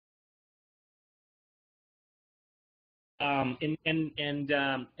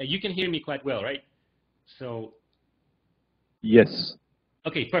you can hear me quite well, right? So. Yes.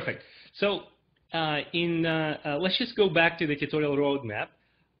 Okay, perfect. So let's just go back to the tutorial roadmap.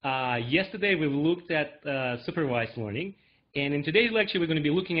 Yesterday we looked at supervised learning, and in today's lecture we're going to be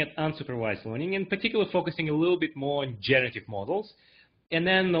looking at unsupervised learning, in particular focusing a little bit more on generative models. And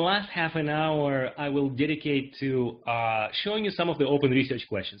then the last half an hour I will dedicate to showing you some of the open research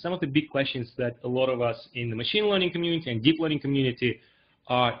questions, some of the big questions that a lot of us in the machine learning community and deep learning community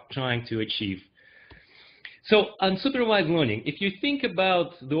are trying to achieve. So unsupervised learning, if you think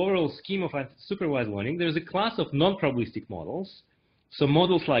about the overall scheme of unsupervised learning, there's a class of non-probabilistic models. So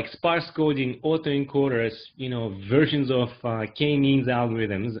models like sparse coding, autoencoders, versions of k-means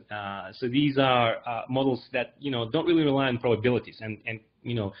algorithms. So these are models that don't really rely on probabilities and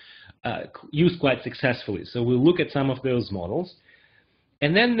used quite successfully. So we'll look at some of those models.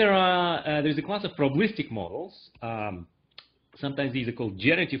 And then there's a class of probabilistic models. Sometimes these are called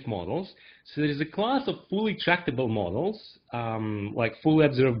generative models. So there's a class of fully tractable models, like fully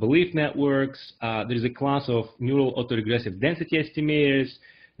observed belief networks. There's a class of neural autoregressive density estimators.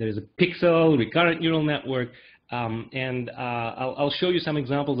 There's a pixel recurrent neural network. I'll show you some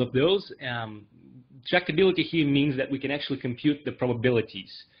examples of those. Tractability here means that we can actually compute the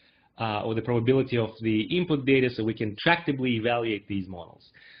probabilities or the probability of the input data, so we can tractably evaluate these models.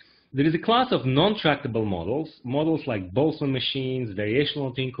 There is a class of non-tractable models, models like Boltzmann machines,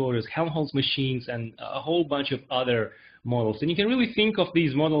 variational autoencoders, Helmholtz machines, and a whole bunch of other models. And you can really think of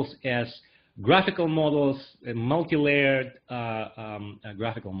these models as graphical models, multi-layered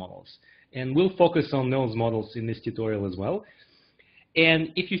graphical models. And we'll focus on those models in this tutorial as well.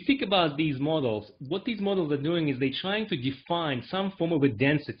 And if you think about these models, what these models are doing is they're trying to define some form of a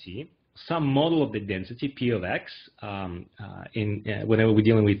density, some model of the density, P of X, whenever we're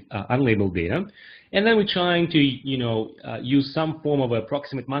dealing with unlabeled data. And then we're trying to, use some form of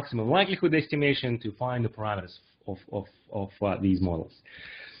approximate maximum likelihood estimation to find the parameters of these models.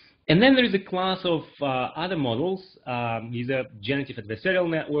 And then there is a class of other models. These are generative adversarial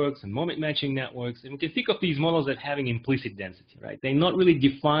networks and moment matching networks. And we can think of these models as having implicit density, right? They're not really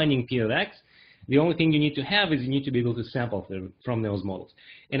defining P of X. The only thing you need to have is you need to be able to sample from those models.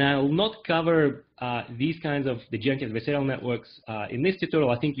 And I will not cover these kinds of the generative adversarial networks in this tutorial.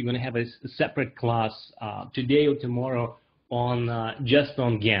 I think you're going to have a separate class today or tomorrow on just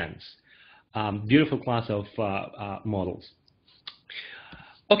on GANs. Beautiful class of models.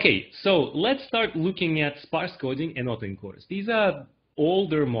 Okay, so let's start looking at sparse coding and autoencoders. These are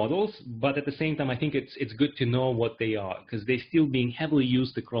older models, but at the same time, I think it's good to know what they are because they're still being heavily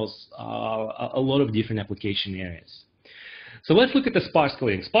used across a lot of different application areas. So let's look at the sparse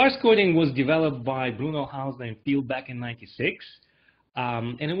coding. Sparse coding was developed by Bruno Hausner and Field back in '96,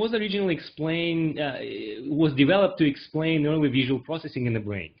 and it was originally developed to explain early visual processing in the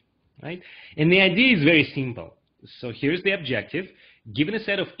brain, right? And the idea is very simple. So here's the objective. Given a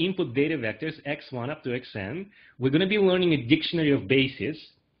set of input data vectors, x1 up to xn, we're going to be learning a dictionary of bases,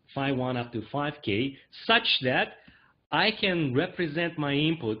 phi1 up to 5k, such that I can represent my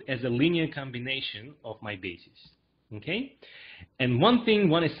input as a linear combination of my bases. Okay? And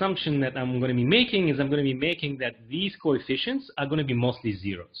one assumption that I'm going to be making is I'm going to be making that these coefficients are going to be mostly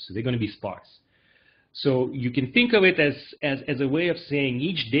zeros. So they're going to be sparse. So you can think of it as a way of saying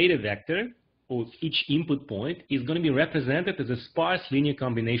each data vector or each input point is going to be represented as a sparse linear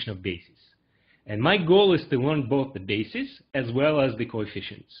combination of bases. And my goal is to learn both the bases as well as the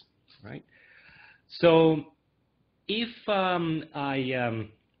coefficients, right? So if I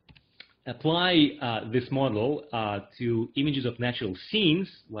apply this model to images of natural scenes,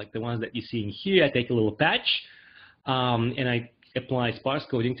 like the ones that you're seeing here, I take a little patch and I apply sparse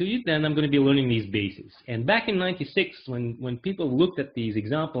coding to it, then I'm going to be learning these bases. And back in '96, when people looked at these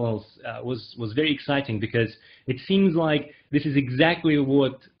examples, was very exciting because it seems like this is exactly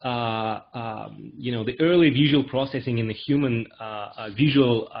what the early visual processing in the human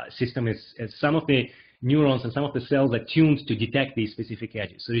visual system is. As some of the neurons and some of the cells are tuned to detect these specific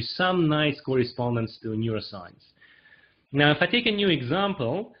edges. So there's some nice correspondence to neuroscience. Now, if I take a new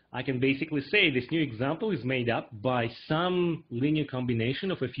example, I can basically say this new example is made up by some linear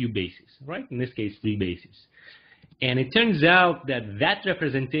combination of a few bases, right? In this case, 3 bases. And it turns out that that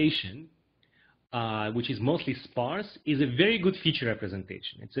representation, which is mostly sparse, is a very good feature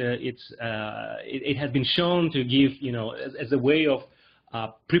representation. It has been shown to give, as a way of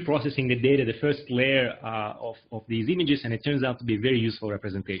pre-processing the data, the first layer of these images, and it turns out to be a very useful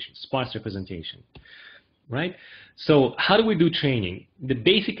representation, sparse representation. Right? So how do we do training? The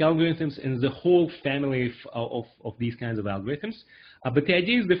basic algorithms and the whole family of these kinds of algorithms. But the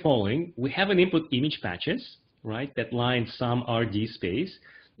idea is the following. We have an input image patches. right, that lie in some RD space,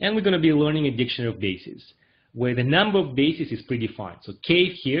 and we're going to be learning a dictionary of bases, where the number of bases is predefined. So K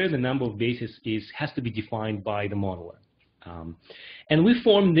here, the number of bases has to be defined by the modeler. And we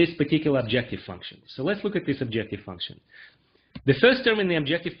form this particular objective function. So let's look at this objective function. The first term in the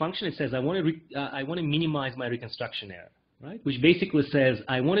objective function, it says I want to minimize my reconstruction error, right? Which basically says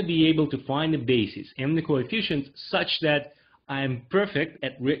I want to be able to find the basis and the coefficients such that I am perfect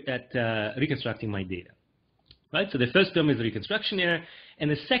at reconstructing my data, right? So the first term is the reconstruction error,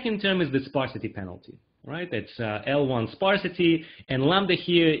 and the second term is the sparsity penalty, right? That's L1 sparsity, and lambda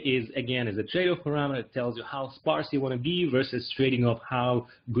here is, again, is a trade-off parameter that tells you how sparse you want to be versus trading off how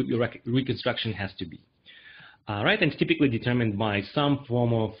good your reconstruction has to be. Right, and it's typically determined by some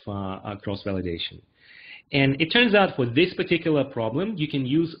form of cross-validation. And it turns out for this particular problem, you can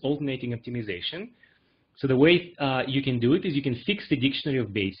use alternating optimization. So the way you can do it is you can fix the dictionary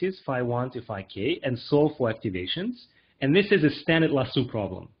of bases, phi1 to phi k, and solve for activations. And this is a standard lasso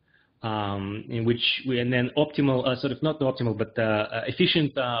problem, in which and then optimal, sort of not optimal, but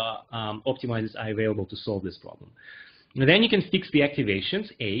efficient optimizers are available to solve this problem. And then you can fix the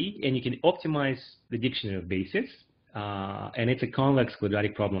activations, A, and you can optimize the dictionary of bases, and it's a convex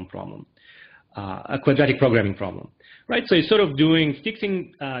quadratic problem, a quadratic programming problem, right? So you're sort of doing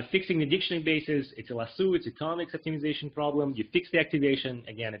fixing the dictionary bases. It's a lasso, it's a convex optimization problem. You fix the activation,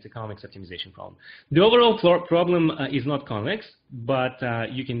 again, it's a convex optimization problem. The overall problem is not convex, but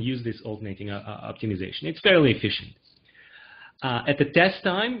you can use this alternating optimization. It's fairly efficient. At the test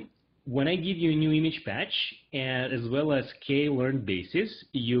time, when I give you a new image patch, and as well as k learned basis,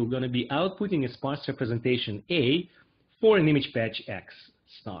 you're going to be outputting a sparse representation A for an image patch X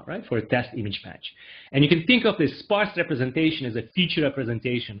star, right, for a test image patch. And you can think of this sparse representation as a feature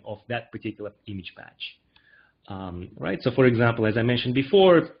representation of that particular image patch, right? So, for example, as I mentioned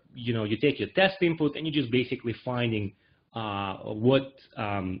before, you take your test input and you're just basically finding what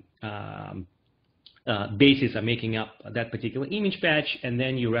bases are making up that particular image patch, and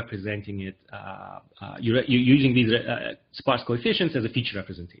then you're representing it, you're using these sparse coefficients as a feature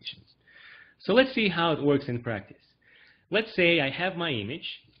representations. So let's see how it works in practice. Let's say I have my image,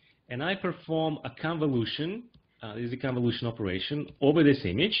 and I perform a convolution, this is a convolution operation, over this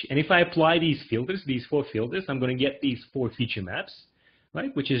image, and if I apply these filters, these 4 filters, I'm going to get these 4 feature maps,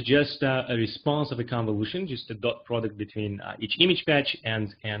 right, which is just a response of a convolution, just a dot product between each image patch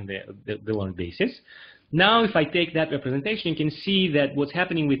and the learned basis. Now, if I take that representation, you can see that what's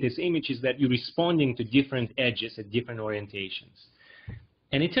happening with this image is that you're responding to different edges at different orientations.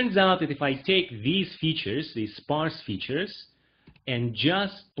 And it turns out that if I take these features, these sparse features, and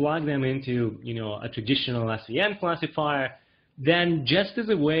just plug them into, a traditional SVM classifier, then just as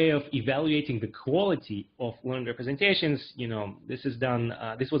a way of evaluating the quality of learned representations, this was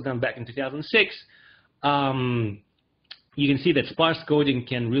done back in 2006. You can see that sparse coding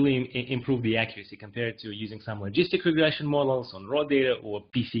can really improve the accuracy compared to using some logistic regression models on raw data or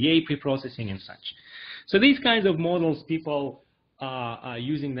PCA preprocessing and such. So these kinds of models, people are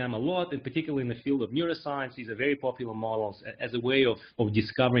using them a lot, and particularly in the field of neuroscience. These are very popular models as a way of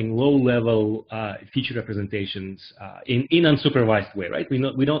discovering low-level feature representations in unsupervised way, right?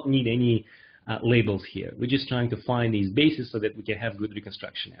 We don't need any labels here. We're just trying to find these bases so that we can have good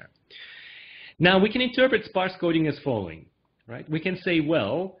reconstruction error. Now, we can interpret sparse coding as following, right? We can say,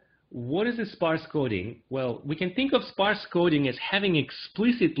 well, what is a sparse coding? Well, we can think of sparse coding as having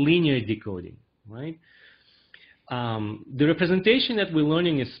explicit linear decoding, right? The representation that we're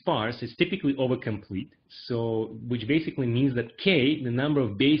learning is sparse is typically overcomplete, so which basically means that k, the number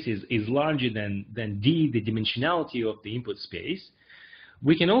of bases, is larger than d, the dimensionality of the input space.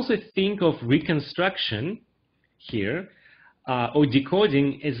 We can also think of reconstruction here, or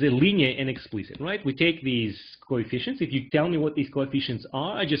decoding, as a linear and explicit, right? We take these coefficients. If you tell me what these coefficients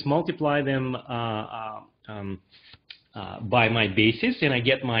are, I just multiply them by my basis, and I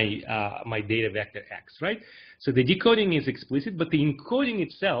get my data vector x, right? So the decoding is explicit, but the encoding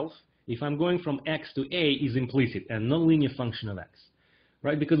itself, if I'm going from x to a, is implicit and non-linear function of x,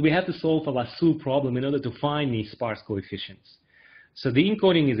 right? Because we have to solve a lasso problem in order to find these sparse coefficients. So the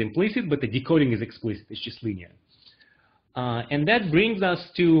encoding is implicit, but the decoding is explicit. It's just linear. And that brings us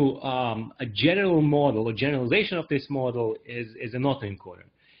to a general model, a generalization of this model is an autoencoder.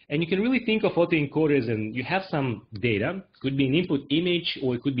 And you can really think of autoencoders, and you have some data. It could be an input image,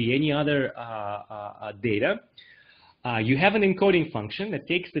 or it could be any other data. You have an encoding function that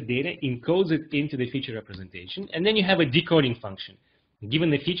takes the data, encodes it into the feature representation, and then you have a decoding function. Given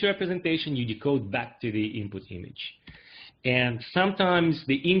the feature representation, you decode back to the input image. And sometimes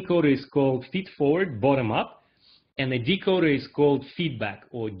the encoder is called feed-forward, bottom-up, and the decoder is called feedback,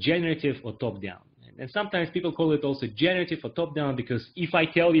 or generative, or top-down. And sometimes people call it also generative or top-down, because if I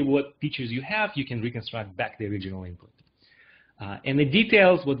tell you what features you have, you can reconstruct back the original input. And the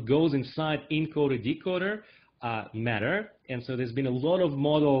details, what goes inside encoder, decoder, matter. And so there's been a lot of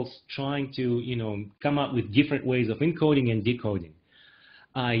models trying to, come up with different ways of encoding and decoding.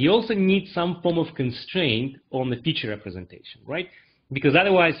 You also need some form of constraint on the feature representation, right? Because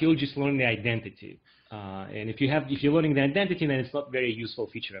otherwise you'll just learn the identity. And if you're learning the identity, then it's not very useful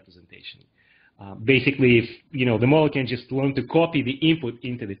feature representation. Basically, if the model can just learn to copy the input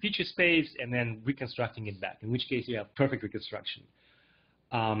into the feature space and then reconstructing it back, in which case you have perfect reconstruction.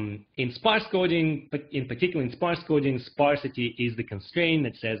 In sparse coding, but in particular in sparse coding, sparsity is the constraint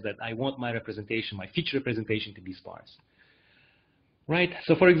that says that I want my representation, my feature representation, to be sparse. Right.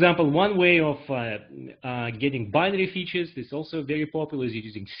 So, for example, one way of getting binary features is also very popular is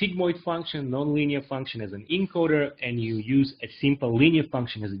using sigmoid function, nonlinear function as an encoder, and you use a simple linear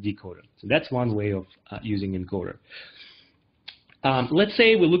function as a decoder. So that's one way of using encoder. Let's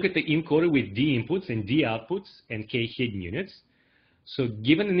say we look at the encoder with D inputs and D outputs and K hidden units. So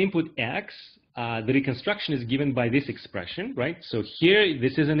given an input X, the reconstruction is given by this expression, right? So here,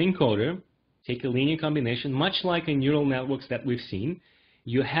 this is an encoder. Take a linear combination, much like in neural networks that we've seen.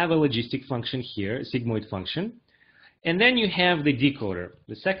 You have a logistic function here, a sigmoid function. And then you have the decoder.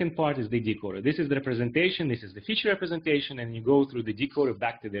 The second part is the decoder. This is the representation, this is the feature representation, and you go through the decoder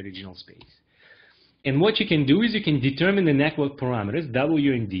back to the original space. And what you can do is you can determine the network parameters,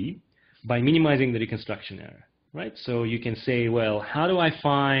 W and D, by minimizing the reconstruction error, right? So you can say, well, how do I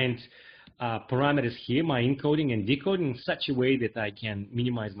find parameters here, my encoding and decoding, in such a way that I can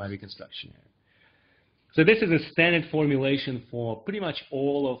minimize my reconstruction error? So this is a standard formulation for pretty much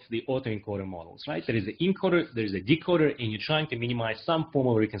all of the autoencoder models, right? There is an encoder, there is a decoder, and you're trying to minimize some form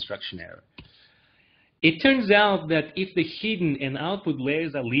of reconstruction error. It turns out that if the hidden and output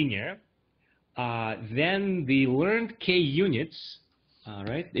layers are linear, then the learned K units,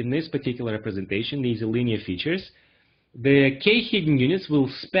 right, in this particular representation, these are linear features, the K hidden units will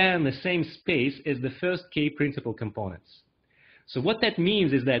span the same space as the first K principal components. So what that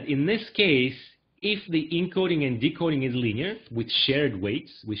means is that in this case, if the encoding and decoding is linear with shared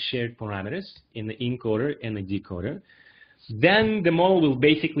weights, with shared parameters in the encoder and the decoder, then the model will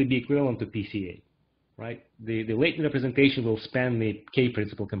basically be equivalent to PCA, right? The latent representation will span the K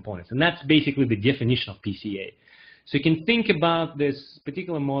principal components. And that's basically the definition of PCA. So you can think about this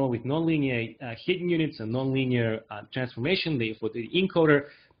particular model with nonlinear hidden units and nonlinear transformation. For the encoder,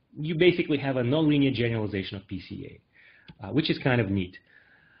 you basically have a nonlinear generalization of PCA, which is kind of neat.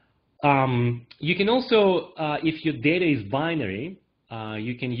 You can also, if your data is binary,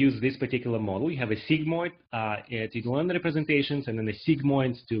 you can use this particular model. You have a sigmoid to learn the representations and then the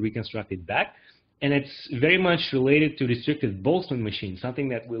sigmoids to reconstruct it back. And it's very much related to restricted Boltzmann machines, something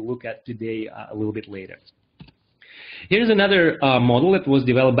that we'll look at today a little bit later. Here's another model that was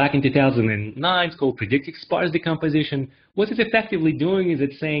developed back in 2009. It's called predictive sparse decomposition. What it's effectively doing is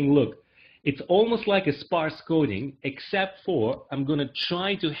it's saying, look, it's almost like a sparse coding, except for I'm going to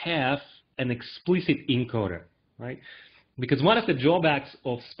try to have an explicit encoder, right? Because one of the drawbacks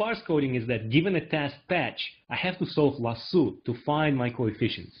of sparse coding is that given a test patch, I have to solve lasso to find my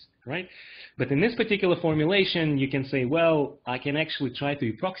coefficients, right? But in this particular formulation, you can say, well, I can actually try to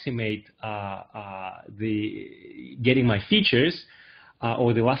approximate getting my features,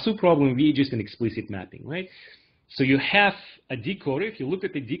 or the lasso problem be just an explicit mapping, right? So you have a decoder. If you look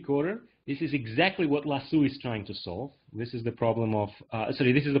at the decoder, this is exactly what lasso is trying to solve. This is the problem of,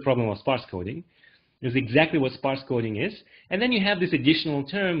 this is the problem of sparse coding. This is exactly what sparse coding is. And then you have this additional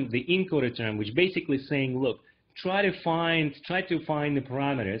term, the encoder term, which basically is saying, look, try to find the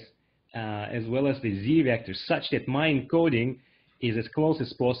parameters as well as the z vectors such that my encoding is as close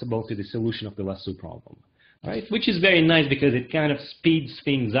as possible to the solution of the lasso problem. Right? Which is very nice because it kind of speeds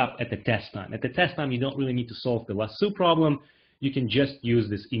things up at the test time. At the test time, you don't really need to solve the lasso problem. You can just use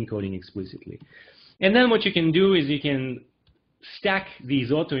this encoding explicitly. And then what you can do is you can stack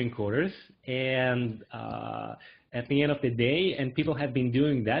these autoencoders, and at the end of the day, and people have been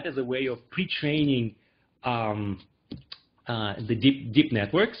doing that as a way of pre-training the deep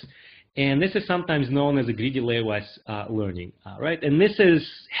networks. And this is sometimes known as a greedy layer-wise learning, right? And this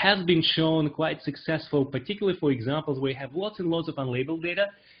has been shown quite successful, particularly for examples where you have lots and lots of unlabeled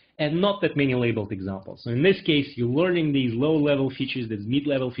data and not that many labeled examples. So in this case, you're learning these low-level features, these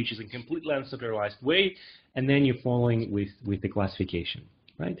mid-level features in completely unsupervised way, and then you're following with the classification,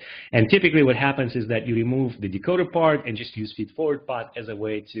 right? And typically what happens is that you remove the decoder part and just use feed-forward part as a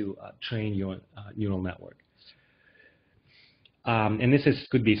way to train your neural network. And this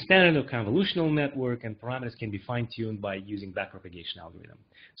could be standard or convolutional network, and parameters can be fine-tuned by using backpropagation algorithm.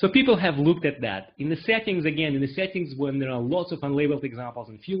 So people have looked at that. In the settings, again, in the settings when there are lots of unlabeled examples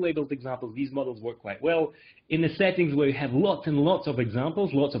and few labeled examples, these models work quite well. In the settings where you have lots and lots of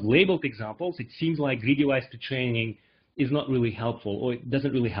examples, lots of labeled examples, it seems like greedy-wise pre-training is not really helpful, or it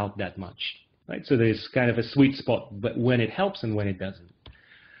doesn't really help that much, right? So there's kind of a sweet spot, but when it helps and when it doesn't.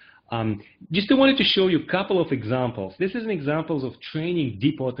 Just wanted to show you a couple of examples. This is an examples of training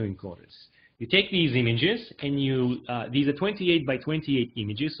deep autoencoders. You take these images, and these are 28 by 28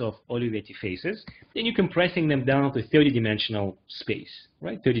 images of Olivetti faces, then you're compressing them down to 30-dimensional space,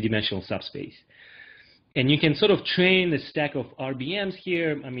 right? 30-dimensional subspace. And you can sort of train a stack of RBMs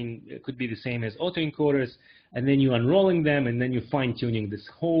here. I mean, it could be the same as autoencoders, and then you're unrolling them, and then you're fine-tuning this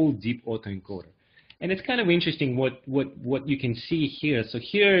whole deep autoencoder. And it's kind of interesting what you can see here. So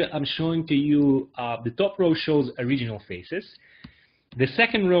here I'm showing to you, the top row shows original faces. The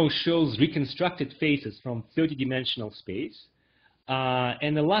second row shows reconstructed faces from 30-dimensional space.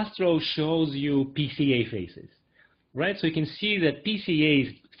 And the last row shows you PCA faces, right? So you can see that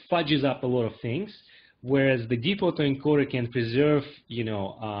PCA fudges up a lot of things, whereas the deep autoencoder can preserve, it's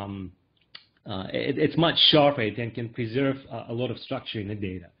much sharper and can preserve a lot of structure in the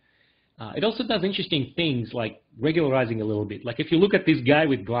data. It also does interesting things like regularizing a little bit. Like if you look at this guy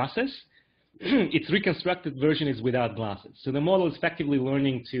with glasses, its reconstructed version is without glasses. So the model is effectively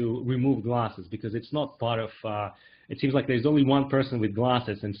learning to remove glasses because it's not part of, it seems like there's only one person with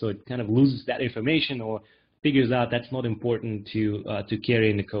glasses, and so it kind of loses that information or figures out that's not important to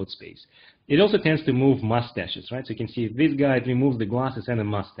carry in the code space. It also tends to move mustaches, right? So you can see this guy removes the glasses and a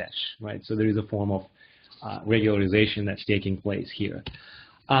mustache, right? So there is a form of regularization that's taking place here.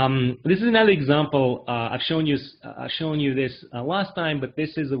 This is another example. I've shown you this last time, but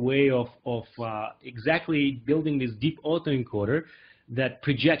this is a way of exactly building this deep autoencoder that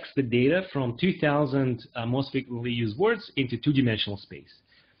projects the data from 2,000 most frequently used words into two-dimensional space.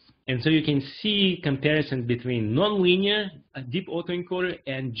 And so you can see comparison between nonlinear deep autoencoder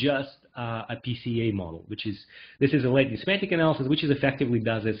and just a PCA model, this is a latent semantic analysis, which is effectively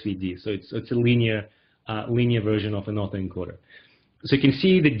does SVD. So it's a linear version of an autoencoder. So you can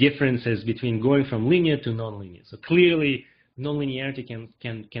see the differences between going from linear to nonlinear. So clearly, nonlinearity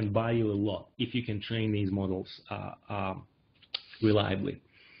can buy you a lot if you can train these models reliably.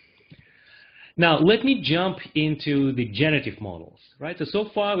 Now, let me jump into the generative models, right? So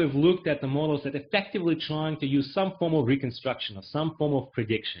far, we've looked at the models that effectively trying to use some form of reconstruction or some form of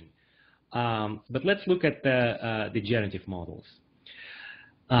prediction. But let's look at the generative models.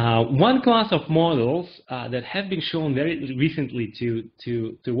 One class of models that have been shown very recently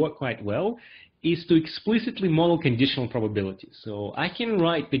to work quite well is to explicitly model conditional probabilities. So I can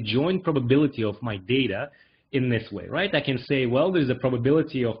write the joint probability of my data in this way, right? I can say, well, there's a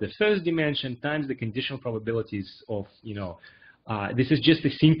probability of the first dimension times the conditional probabilities of, this is just a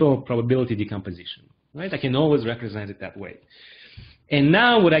simple probability decomposition, right? I can always represent it that way. And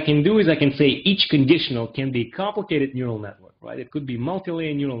now what I can do is I can say each conditional can be a complicated neural network, right? It could be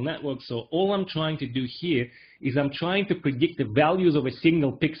multi-layer neural network. So all I'm trying to do here is I'm trying to predict the values of a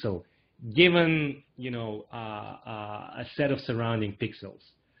single pixel given, a set of surrounding pixels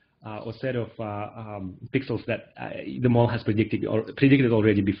or set of pixels that the model has predicted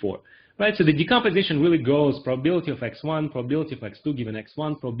already before, right? So the decomposition really goes probability of x1, probability of x2 given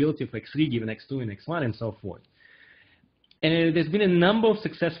x1, probability of x3 given x2 and x1, and so forth. And there's been a number of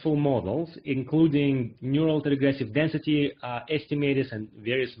successful models, including neural autoregressive density estimators and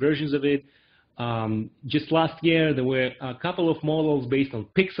various versions of it. Just last year, there were a couple of models based on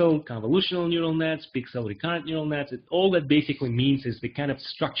pixel convolutional neural nets, pixel recurrent neural nets. All that basically means is the kind of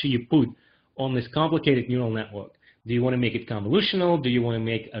structure you put on this complicated neural network. Do you want to make it convolutional? Do you want to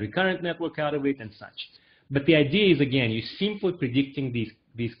make a recurrent network out of it, and such? But the idea is, again, you're simply predicting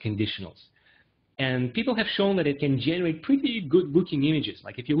these conditionals. And people have shown that it can generate pretty good-looking images.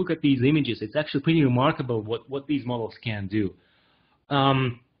 Like if you look at these images, it's actually pretty remarkable what these models can do.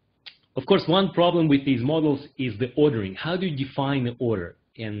 Of course, one problem with these models is the ordering. How do you define the order?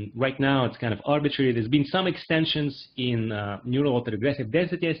 And right now, it's kind of arbitrary. There's been some extensions in neural autoregressive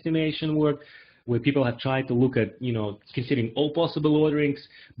density estimation work where people have tried to look at, considering all possible orderings.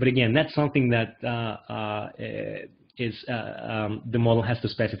 But again, that's something that the model has to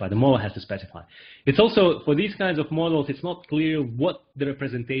specify. The model has to specify. It's also, for these kinds of models, it's not clear what the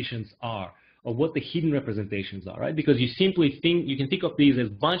representations are or what the hidden representations are, right? Because you simply you can think of these as a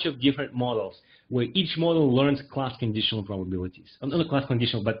bunch of different models where each model learns class conditional probabilities. Not class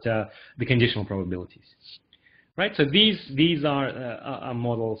conditional, but the conditional probabilities. right? So these are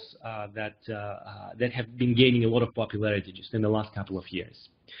models that have been gaining a lot of popularity just in the last couple of years.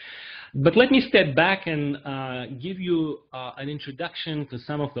 But let me step back and give you an introduction to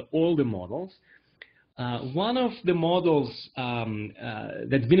some of the older models. One of the models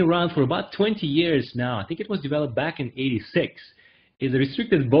that's been around for about 20 years now, I think it was developed back in '86, is a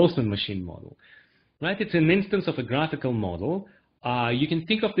restricted Boltzmann machine model. Right? It's an instance of a graphical model. You can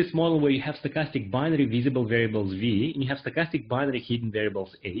think of this model where you have stochastic binary visible variables V, and you have stochastic binary hidden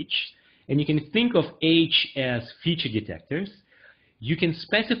variables H. And you can think of H as feature detectors. You can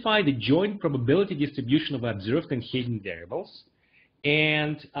specify the joint probability distribution of observed and hidden variables.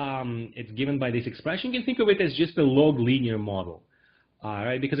 And it's given by this expression. You can think of it as just a log linear model.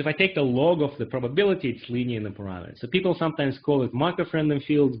 Right? Because if I take the log of the probability, it's linear in the parameters. So people sometimes call it Markov random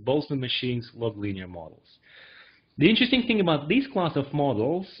fields, Boltzmann machines, log linear models. The interesting thing about this class of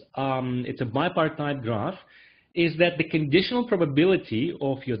models, it's a bipartite graph, is that the conditional probability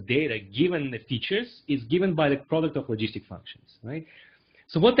of your data given the features is given by the product of logistic functions, right?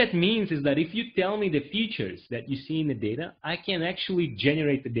 So what that means is that if you tell me the features that you see in the data, I can actually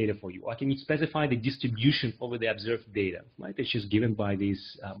generate the data for you. I can specify the distribution over the observed data, right? It's just given by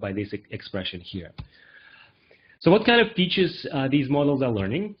this expression here. So what kind of features these models are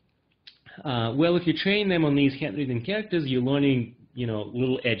learning? Well, if you train them on these handwritten characters, you're learning,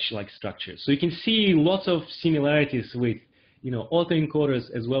 little edge-like structures. So you can see lots of similarities with, autoencoders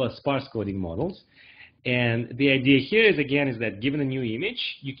as well as sparse coding models. And the idea here is, again, is that given a new image,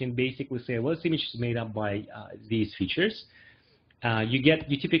 you can basically say, well, this image is made up by these features. You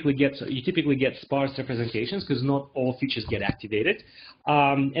typically get sparse representations because not all features get activated,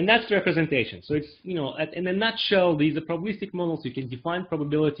 and that's the representation. So it's in a nutshell, these are probabilistic models. You can define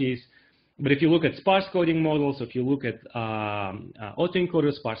probabilities. But if you look at sparse coding models, if you look at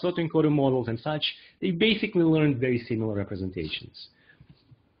autoencoders, sparse autoencoder models and such, they basically learn very similar representations.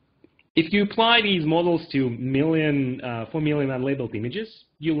 If you apply these models to 4 million unlabeled images,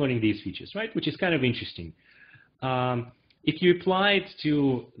 you're learning these features, right? Which is kind of interesting. If you apply it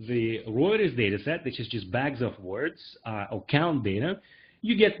to the Reuters data set, which is just bags of words or count data,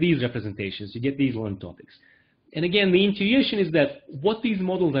 you get these representations, you get these learned topics. And again, the intuition is that what these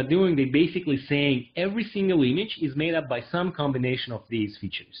models are doing, they're basically saying every single image is made up by some combination of these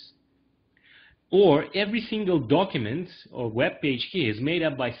features. Or every single document or web page here is made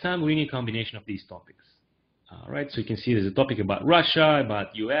up by some linear combination of these topics. Right? So you can see there's a topic about Russia,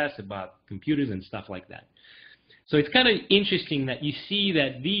 about US, about computers and stuff like that. So it's kind of interesting that you see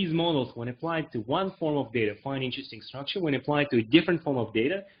that these models, when applied to one form of data, find interesting structure. When applied to a different form of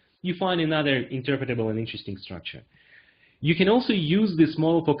data, you find another interpretable and interesting structure. You can also use this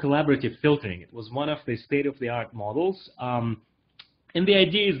model for collaborative filtering. It was one of the state-of-the-art models. And the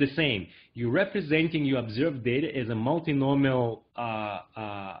idea is the same. You're representing your observed data as a multinomial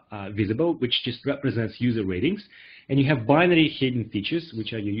visible, which just represents user ratings. And you have binary hidden features,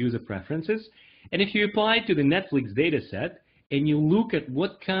 which are your user preferences. And if you apply it to the Netflix data set, and you look at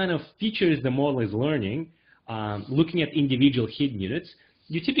what kind of features the model is learning, looking at individual hidden units,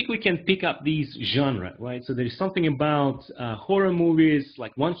 you typically can pick up these genre, right? So there's something about horror movies,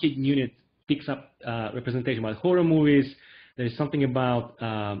 like one hidden unit picks up representation about horror movies. There's something about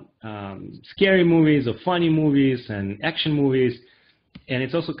scary movies or funny movies and action movies. And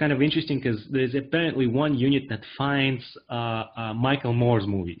it's also kind of interesting because there's apparently one unit that finds Michael Moore's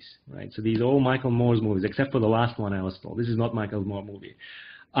movies, right? So these are all Michael Moore's movies, except for the last one I was told. This is not Michael Moore movie.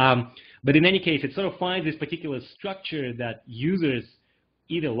 But in any case, it sort of finds this particular structure that users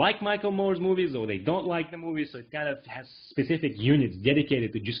either like Michael Moore's movies or they don't like the movies, so it kind of has specific units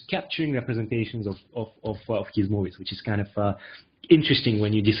dedicated to just capturing representations of his movies, which is kind of interesting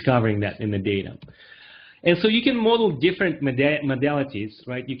when you're discovering that in the data. And so you can model different modalities,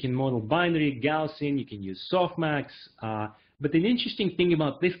 right? You can model binary, Gaussian, you can use softmax. But the interesting thing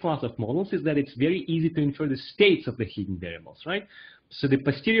about this class of models is that it's very easy to infer the states of the hidden variables, right? So the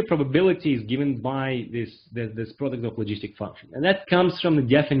posterior probability is given by this product of logistic function. And that comes from the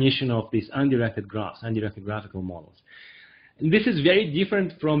definition of these undirected graphs, undirected graphical models. And this is very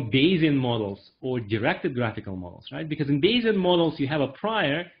different from Bayesian models or directed graphical models, right? Because in Bayesian models, you have a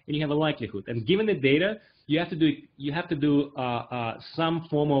prior and you have a likelihood. And given the data, you have to do some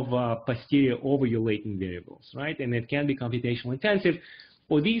form of posterior over your latent variables, right? And it can be computationally intensive.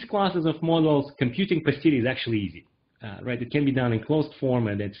 For these classes of models, computing posterior is actually easy. Right, it can be done in closed form,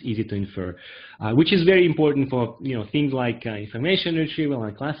 and it's easy to infer, which is very important for things like information retrieval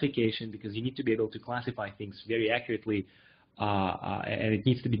and classification, because you need to be able to classify things very accurately, and it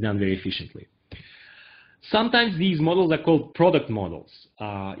needs to be done very efficiently. Sometimes these models are called product models.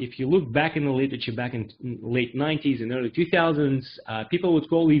 If you look back in the literature, back in late 90s and early 2000s, people would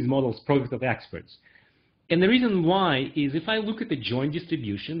call these models product of experts. And the reason why is if I look at the joint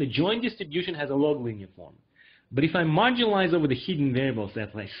distribution has a log linear form. But if I marginalize over the hidden variables,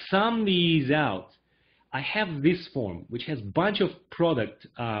 that I sum these out, I have this form, which has a bunch of product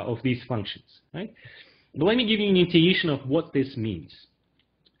of these functions, right? But let me give you an intuition of what this means.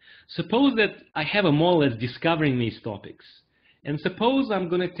 Suppose that I have a model that's discovering these topics. And suppose I'm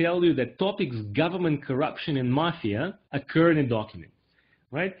going to tell you that topics government, corruption, and mafia occur in a document,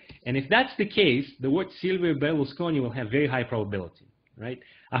 right? And if that's the case, the word Silvio Berlusconi will have very high probability, right?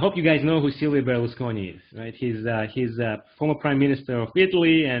 I hope you guys know who Silvio Berlusconi is, right? He's a former prime minister of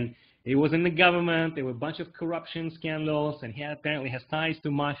Italy, and he was in the government. There were a bunch of corruption scandals, and he apparently has ties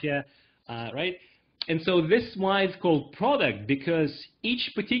to mafia, right? And so this is why it's called product, because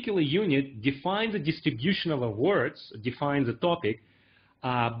each particular unit defines a distribution of words, defines a topic.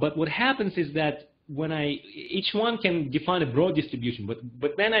 But what happens is that when each one can define a broad distribution,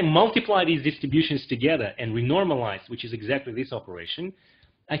 but then I multiply these distributions together and renormalize, which is exactly this operation,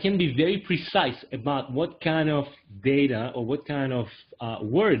 I can be very precise about what kind of data or what kind of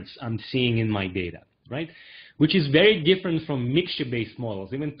words I'm seeing in my data, right? Which is very different from mixture-based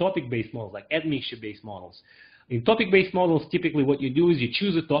models, even topic-based models, like admixture-based models. In topic-based models, typically what you do is you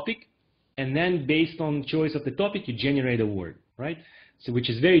choose a topic, and then based on choice of the topic, you generate a word, right? So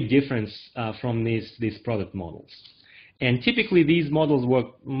which is very different from these product models. And typically, these models work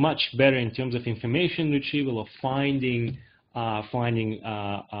much better in terms of information retrieval or finding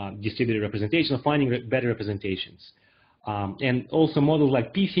distributed representation, or finding better representations. And also models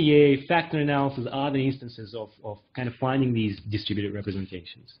like PCA, factor analysis, are other instances of kind of finding these distributed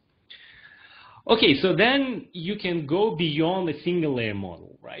representations. Okay, so then you can go beyond a single layer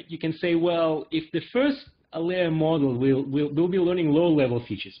model, right? You can say, well, if the first layer model will be learning low-level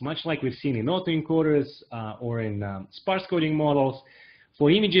features, much like we've seen in autoencoders or in sparse coding models. For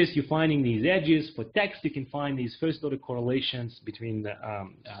images, you're finding these edges. For text, you can find these first-order correlations between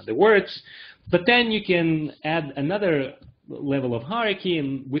the words. But then you can add another level of hierarchy,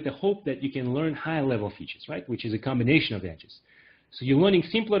 and with the hope that you can learn higher-level features, right? Which is a combination of edges. So you're learning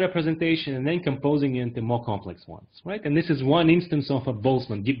simpler representation and then composing it into more complex ones, right? And this is one instance of a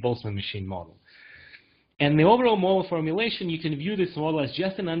deep Boltzmann machine model. And the overall model formulation, you can view this model as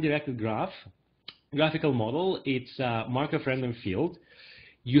just an undirected graphical model. It's a Markov random field.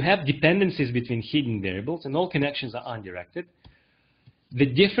 You have dependencies between hidden variables, and all connections are undirected. The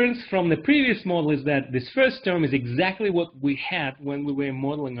difference from the previous model is that this first term is exactly what we had when we were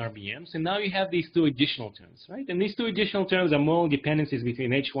modeling RBMs, and now you have these two additional terms, right? And these two additional terms are model dependencies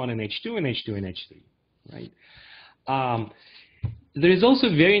between H1 and H2 and H2 and H3, right? There is also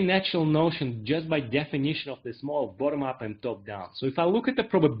a very natural notion, just by definition of this model, bottom-up and top-down. So if I look at the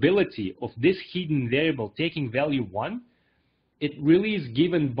probability of this hidden variable taking value 1, it really is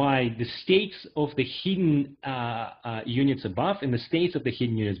given by the states of the hidden units above and the states of the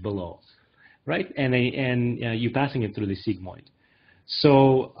hidden units below, right? And you're passing it through the sigmoid.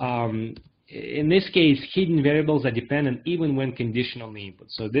 So in this case, hidden variables are dependent even when conditional on the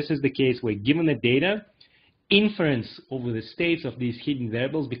input. So this is the case where, given the data, inference over the states of these hidden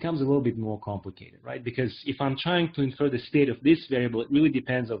variables becomes a little bit more complicated, right? Because if I'm trying to infer the state of this variable, it really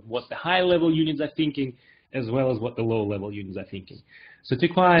depends on what the high-level units are thinking, as well as what the low-level units are thinking. So it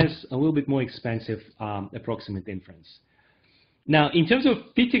requires a little bit more expensive approximate inference. Now, in terms of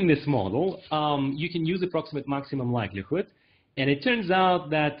fitting this model, you can use approximate maximum likelihood. And it turns out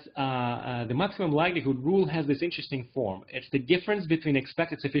that the maximum likelihood rule has this interesting form. It's the difference between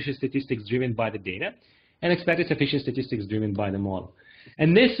expected sufficient statistics driven by the data and expected sufficient statistics driven by the model.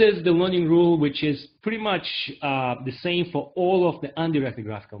 And this is the learning rule, which is pretty much the same for all of the undirected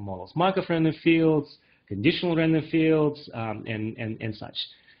graphical models. Markov random fields, conditional random fields, and such.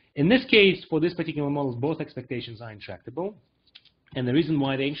 In this case, for this particular model, both expectations are intractable. And the reason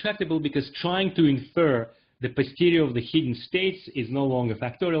why they're intractable, because trying to infer the posterior of the hidden states is no longer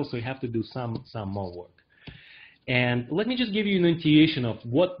factorial, so you have to do some more work. And let me just give you an intuition of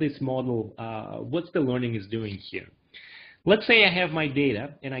what this model, what the learning is doing here. Let's say I have my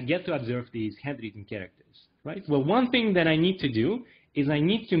data, and I get to observe these handwritten characters, right? Well, one thing that I need to do is I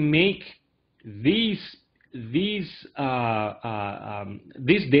need to make this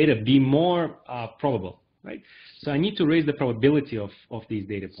data be more probable, right? So I need to raise the probability of these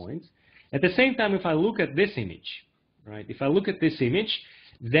data points. At the same time, if I look at this image, right? If I look at this image,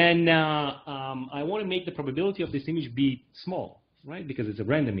 then I want to make the probability of this image be small, right? Because it's a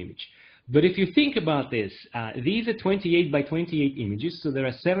random image. But if you think about this, these are 28 by 28 images, so there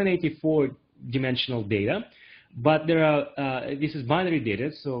are 784 dimensional data, but there are, this is binary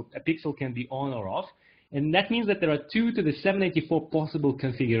data, so a pixel can be on or off. And that means that there are 2 to the 784 possible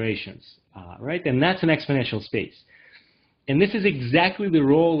configurations, right? And that's an exponential space. And this is exactly the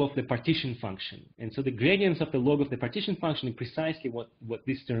role of the partition function. And so the gradients of the log of the partition function is precisely what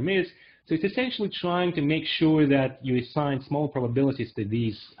this term is. So it's essentially trying to make sure that you assign small probabilities to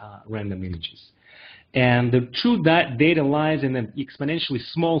these random images. And the true data lies in an exponentially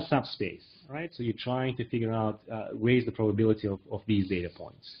small subspace, right? So you're trying to figure out, raise the probability of these data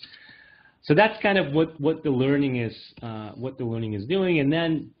points. So that's kind of what the learning is doing. And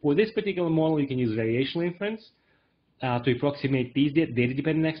then for this particular model, you can use variational inference to approximate these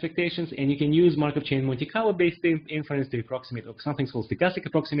data-dependent expectations, and you can use Markov chain Monte Carlo-based inference to approximate, or something called stochastic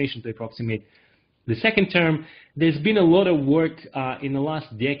approximation to approximate the second term. There's been a lot of work in the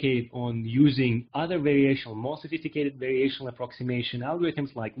last decade on using other variational, more sophisticated variational approximation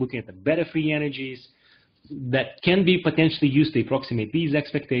algorithms, like looking at the beta free energies that can be potentially used to approximate these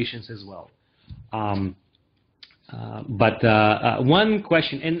expectations as well. One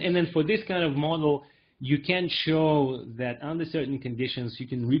question, and then for this kind of model, you can show that under certain conditions you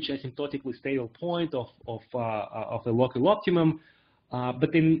can reach asymptotically stable point of a local optimum,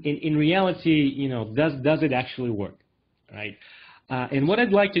 but in reality, you know, does it actually work, right? And what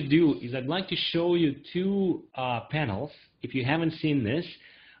I'd like to do is I'd like to show you 2 panels. If you haven't seen this,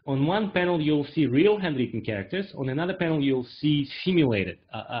 on one panel you'll see real handwritten characters. On another panel you'll see simulated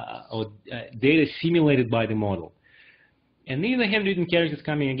data simulated by the model. And these are handwritten characters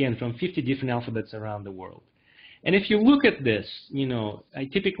coming, again, from 50 different alphabets around the world. And if you look at this, you know, I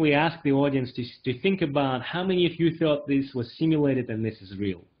typically ask the audience to think about how many of you thought this was simulated and this is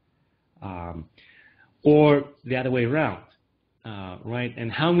real. Or the other way around, right?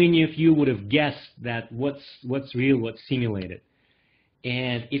 And how many of you would have guessed that what's real, what's simulated?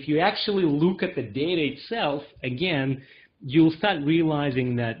 And if you actually look at the data itself, again, you'll start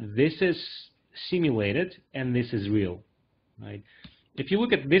realizing that this is simulated and this is real. Right. If you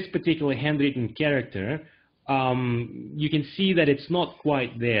look at this particular handwritten character, you can see that it's not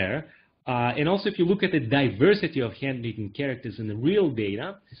quite there. And also, if you look at the diversity of handwritten characters in the real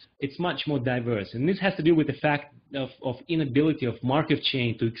data, it's much more diverse. And this has to do with the fact of inability of Markov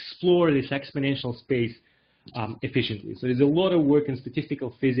chain to explore this exponential space efficiently. So there's a lot of work in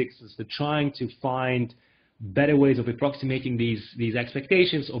statistical physics as to trying to find better ways of approximating these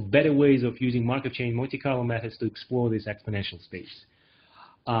expectations, or better ways of using Markov chain Monte Carlo methods to explore this exponential space.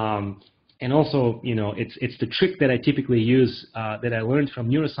 And also, you know, it's the trick that I typically use that I learned from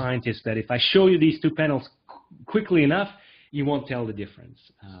neuroscientists, that if I show you these 2 panels quickly enough, you won't tell the difference,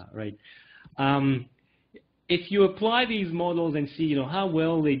 right? If you apply these models and see, you know, how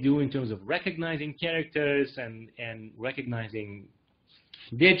well they do in terms of recognizing characters and recognizing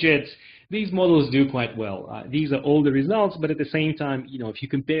digits, these models do quite well. These are older results, but at the same time, you know, if you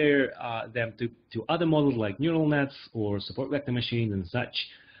compare them to other models like neural nets or support vector machines and such,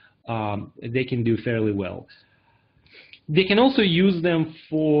 they can do fairly well. They can also use them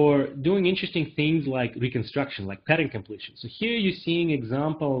for doing interesting things like reconstruction, like pattern completion. So here you're seeing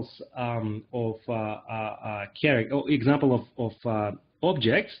examples of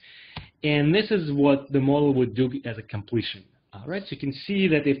objects, and this is what the model would do as a completion. Right, so you can see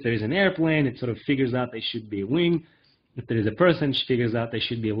that if there is an airplane, it sort of figures out there should be a wing. If there is a person, it figures out there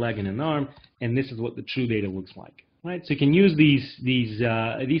should be a leg and an arm, and this is what the true data looks like. Right, so you can use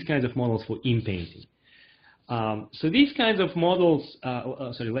these kinds of models for in-painting. So these kinds of models,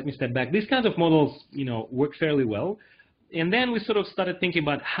 sorry, let me step back. These kinds of models, you know, work fairly well, and then we sort of started thinking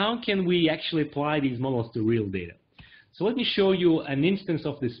about how can we actually apply these models to real data. So let me show you an instance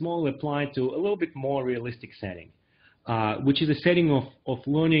of this model applied to a little bit more realistic setting. Which is a setting of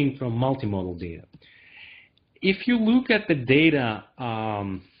learning from multimodal data. If you look at the data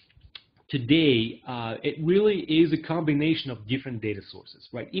today, it really is a combination of different data sources,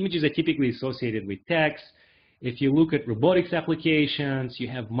 right? Images are typically associated with text. If you look at robotics applications, you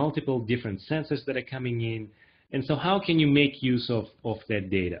have multiple different sensors that are coming in. And so how can you make use of that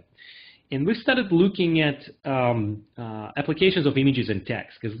data? And we started looking at applications of images and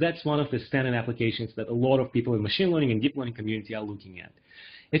text, because that's one of the standard applications that a lot of people in machine learning and deep learning community are looking at.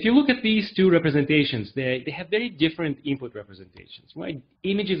 If you look at these 2 representations, they have very different input representations, right?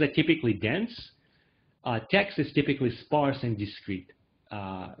 Images are typically dense. Text is typically sparse and discrete,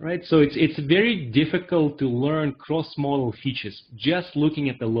 right? So it's very difficult to learn cross-modal features just looking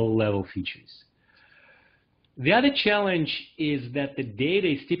at the low-level features. The other challenge is that the data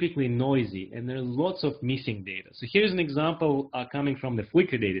is typically noisy, and there's lots of missing data. So here's an example coming from the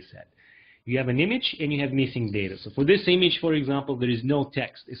Flickr data set. You have an image and you have missing data. So for this image, for example, there is no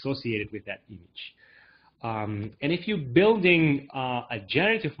text associated with that image. And if you're building a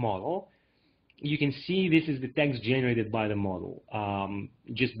generative model, you can see this is the text generated by the model,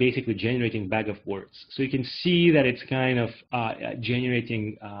 just basically generating bag of words. So you can see that it's kind of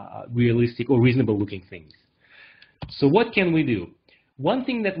generating realistic or reasonable looking things. So what can we do? One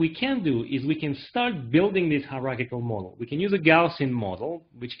thing that we can do is we can start building this hierarchical model. We can use a Gaussian model,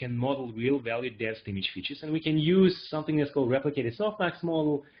 which can model real value dense image features, and we can use something that's called replicated softmax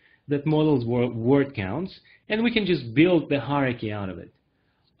model that models word counts, and we can just build the hierarchy out of it.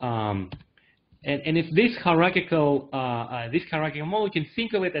 And if this hierarchical model, you can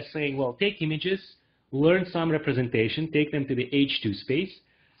think of it as saying, well, take images, learn some representation, take them to the H2 space.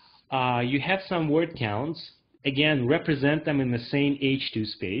 You have some word counts. Again, represent them in the same H2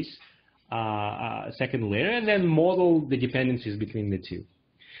 space, second layer, and then model the dependencies between the two.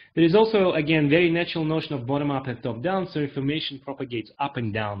 There is also, again, very natural notion of bottom-up and top-down, so information propagates up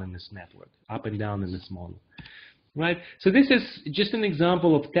and down in this network, up and down in this model. Right? So this is just an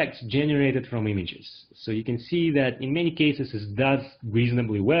example of text generated from images. So you can see that in many cases it does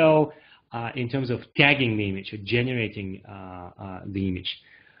reasonably well in terms of tagging the image or generating the image.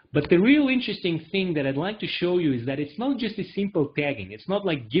 But the real interesting thing that I'd like to show you is that it's not just a simple tagging. It's not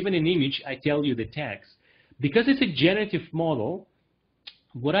like given an image, I tell you the tags. Because it's a generative model,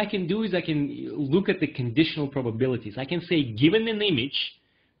 what I can do is I can look at the conditional probabilities. I can say, given an image,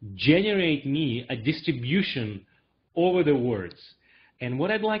 generate me a distribution over the words. And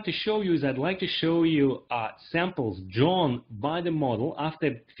what I'd like to show you is I'd like to show you samples drawn by the model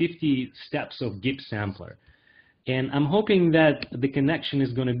after 50 steps of GIP sampler. And I'm hoping that the connection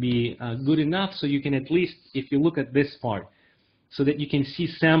is going to be good enough so you can at least, if you look at this part, so that you can see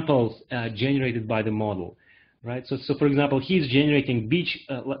samples generated by the model, right? So for example, he's generating beach,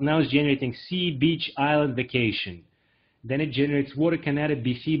 now it's generating sea, beach, island, vacation. Then it generates water, Canada,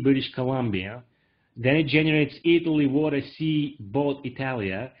 BC, British Columbia. Then it generates Italy, water, sea, boat,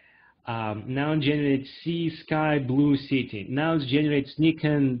 Italia. Now it generates sea, sky, blue, city. Now it generates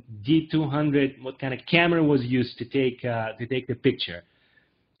Nikon D200, what kind of camera was used to take the picture.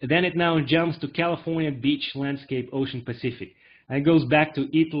 Then it now jumps to California, beach, landscape, ocean, Pacific. And it goes back to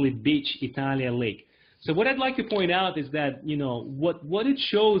Italy, beach, Italia, lake. So what I'd like to point out is that, you know, what it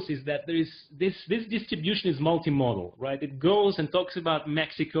shows is that there is this distribution is multimodal, right? It goes and talks about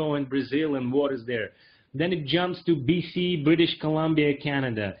Mexico and Brazil and what is there. Then it jumps to BC, British Columbia,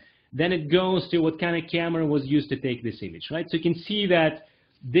 Canada. Then it goes to what kind of camera was used to take this image, right? So you can see that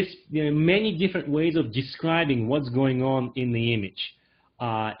there are many different ways of describing what's going on in the image.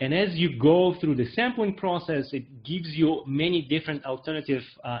 And as you go through the sampling process, it gives you many different alternative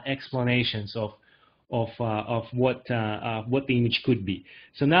explanations of what the image could be.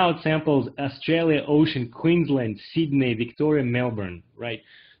 So now it samples Australia, ocean, Queensland, Sydney, Victoria, Melbourne, right?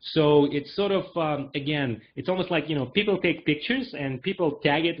 So it's sort of, again, it's almost like, you know, people take pictures and people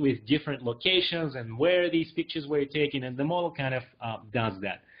tag it with different locations and where these pictures were taken, and the model kind of does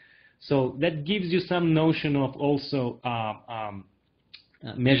that. So that gives you some notion of also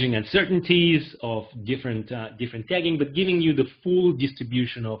measuring uncertainties of different tagging, but giving you the full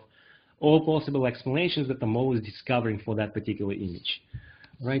distribution of all possible explanations that the model is discovering for that particular image,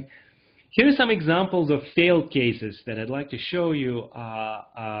 right? Here are some examples of failed cases that I'd like to show you.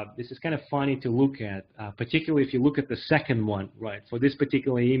 This is kind of funny to look at, particularly if you look at the second one, right? For this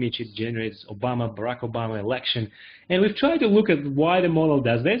particular image, it generates Barack Obama election. And we've tried to look at why the model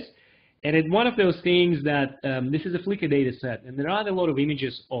does this. And it's one of those things that this is a Flickr data set, and there are a lot of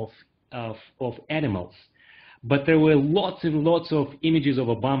images of animals. But there were lots and lots of images of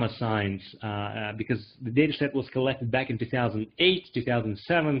Obama signs because the data set was collected back in 2008,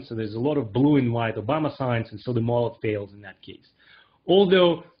 2007, so there's a lot of blue and white Obama signs, and so the model fails in that case.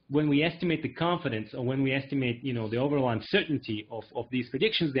 Although when we estimate the confidence, or when we estimate, you know, the overall uncertainty of these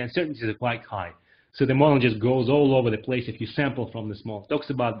predictions, the uncertainties are quite high. So the model just goes all over the place if you sample from this model. It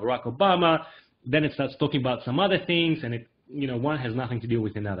talks about Barack Obama, then it starts talking about some other things, and it, you know, one has nothing to do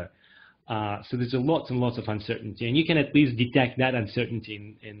with another. So there's lots and lots of uncertainty, and you can at least detect that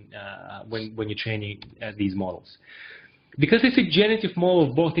uncertainty when you're training these models. Because it's a generative model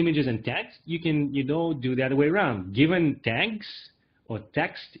of both images and text, you can, you know, do the other way around. Given tags or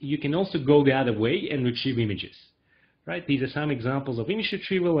text, you can also go the other way and retrieve images. Right? These are some examples of image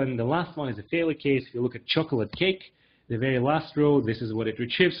retrieval, and the last one is a failure case. If you look at chocolate cake, the very last row, this is what it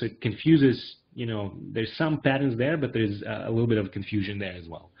retrieves, so it confuses, you know, there's some patterns there, but there's a little bit of confusion there as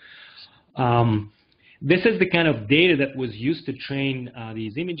well. This is the kind of data that was used to train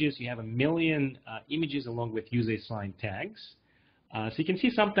these images. You have 1 million images along with user-assigned tags. So you can see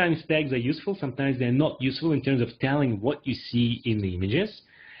sometimes tags are useful, sometimes they're not useful in terms of telling what you see in the images.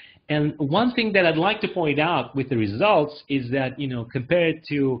 And one thing that I'd like to point out with the results is that, compared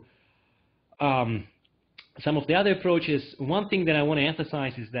to some of the other approaches, one thing that I want to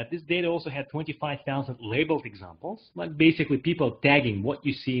emphasize is that this data also had 25,000 labeled examples, like basically people tagging what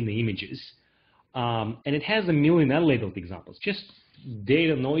you see in the images. And it has 1 million unlabeled examples, just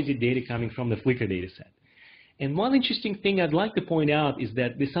data, noisy data coming from the Flickr data set. And one interesting thing I'd like to point out is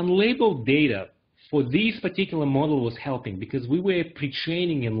that this unlabeled data for this particular model was helping because we were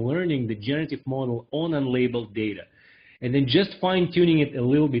pre-training and learning the generative model on unlabeled data and then just fine-tuning it a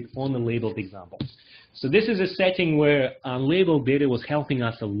little bit on the labeled examples. So this is a setting where unlabeled data was helping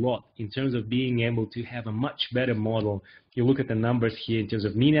us a lot in terms of being able to have a much better model. You look at the numbers here in terms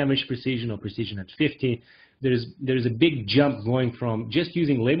of mean average precision or precision at 50. There's a big jump going from just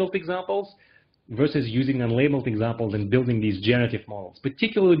using labeled examples versus using unlabeled examples and building these generative models,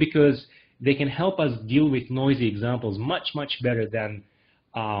 particularly because they can help us deal with noisy examples much, much better than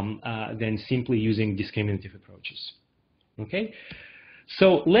simply using discriminative approaches. Okay?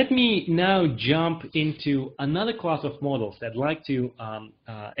 So let me now jump into another class of models that I'd like to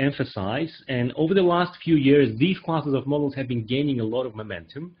emphasize. And over the last few years, these classes of models have been gaining a lot of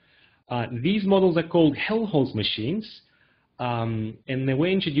momentum. These models are called Helmholtz machines, and they were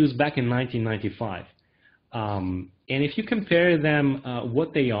introduced back in 1995. And if you compare them,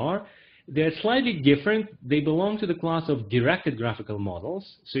 what they are, they're slightly different. They belong to the class of directed graphical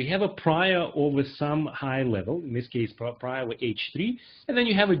models. So you have a prior over some high level, in this case prior over H3, and then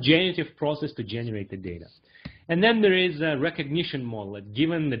you have a generative process to generate the data. And then there is a recognition model that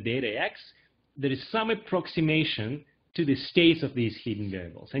given the data X, there is some approximation to the states of these hidden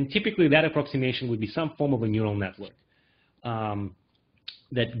variables. And typically that approximation would be some form of a neural network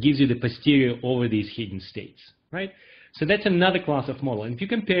that gives you the posterior over these hidden states, right? So that's another class of model. And if you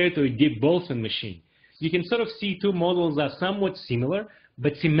compare it to a deep Boltzmann machine, you can sort of see two models are somewhat similar,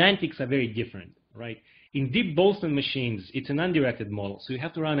 but semantics are very different, right? In deep Boltzmann machines, it's an undirected model, so you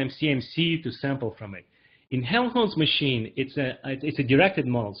have to run MCMC to sample from it. In Helmholtz machine, it's a directed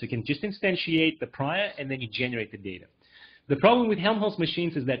model, so you can just instantiate the prior and then you generate the data. The problem with Helmholtz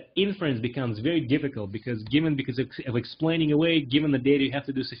machines is that inference becomes very difficult because of explaining away, given the data, you have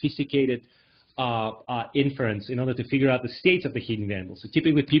to do sophisticated inference in order to figure out the states of the hidden variables. So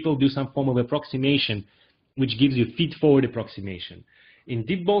typically people do some form of approximation which gives you feed-forward approximation. In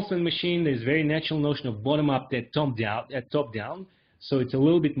deep Boltzmann machine, there's a very natural notion of bottom-up at top-down, so it's a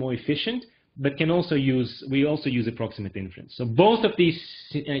little bit more efficient, but we also use approximate inference. So both of these,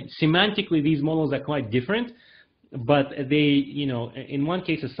 semantically, these models are quite different, but they, in one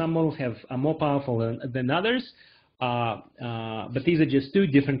case, some models are more powerful than others, but these are just two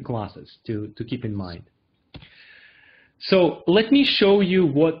different classes to keep in mind. So let me show you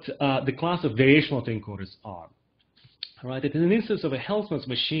what the class of variational autoencoders are. All right, it's an instance of a Helmholtz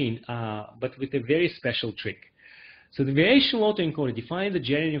machine, but with a very special trick. So the variational autoencoder defines a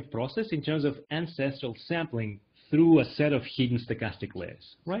generative process in terms of ancestral sampling through a set of hidden stochastic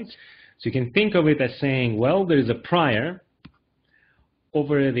layers, right? So you can think of it as saying, well, there is a prior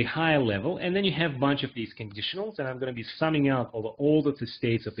over the higher level, and then you have a bunch of these conditionals, and I'm going to be summing out over all of the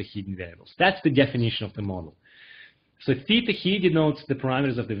states of the hidden variables. That's the definition of the model. So theta here denotes the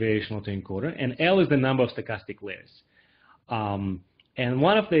parameters of the variational autoencoder, and L is the number of stochastic layers. And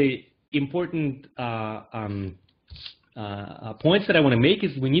one of the important points that I want to make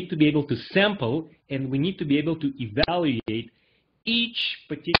is we need to be able to sample, and we need to be able to evaluate each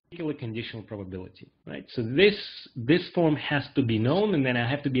particular conditional probability, right? So this form has to be known, and then I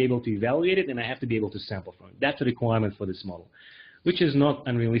have to be able to evaluate it, and I have to be able to sample from it. That's a requirement for this model, which is not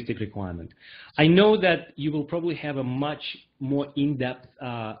an unrealistic requirement. I know that you will probably have a much more in-depth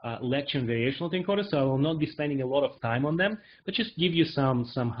lecture on variational autoencoder, so I will not be spending a lot of time on them, but just give you some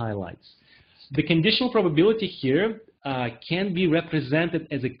highlights. The conditional probability here can be represented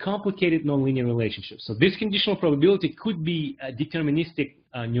as a complicated nonlinear relationship. So this conditional probability could be a deterministic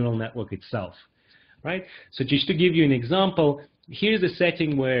neural network itself, right? So just to give you an example, here's a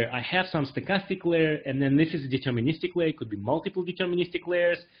setting where I have some stochastic layer, and then this is a deterministic layer. It could be multiple deterministic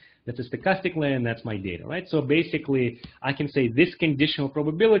layers. That's a stochastic layer, and that's my data, right? So basically, I can say this conditional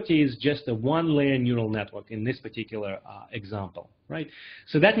probability is just a one-layer neural network in this particular example, right?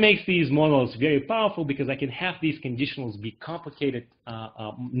 So that makes these models very powerful because I can have these conditionals be complicated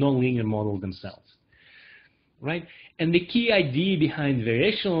nonlinear models themselves, right? And the key idea behind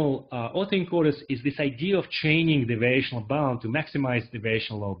variational autoencoders is this idea of training the variational bound to maximize the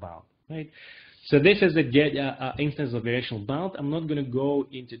variational low bound, right? So this is an instance of variational bound. I'm not going to go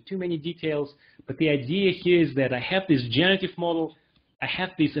into too many details, but the idea here is that I have this generative model. I have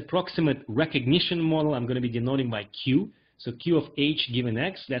this approximate recognition model I'm going to be denoting by Q. So Q of H given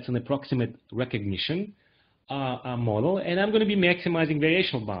X, that's an approximate recognition model, and I'm going to be maximizing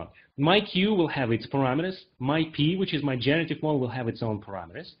variational bound. My Q will have its parameters. My P, which is my generative model, will have its own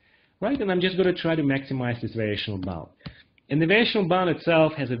parameters, right? And I'm just going to try to maximize this variational bound. And the variational bound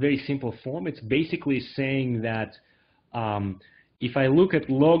itself has a very simple form. It's basically saying that if I look at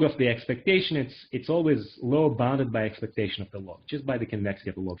log of the expectation, it's always lower bounded by expectation of the log, just by the convexity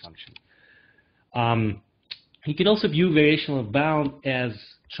of the log function. You can also view variational bound as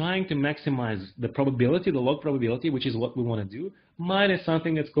trying to maximize the probability, the log probability, which is what we want to do, minus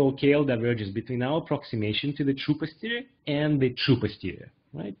something that's called KL divergence between our approximation to the true posterior and the true posterior,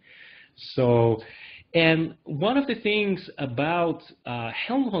 right? So, and one of the things about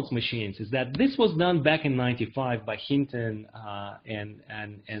Helmholtz machines is that this was done back in '95 by Hinton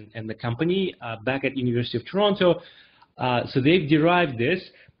and the company back at University of Toronto. So they've derived this,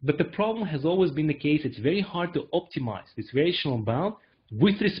 but the problem has always been the case. It's very hard to optimize this variational bound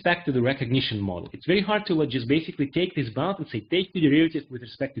with respect to the recognition model. It's very hard to just basically take this bound and say, take the derivative with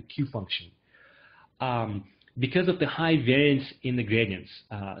respect to Q function. Because of the high variance in the gradients.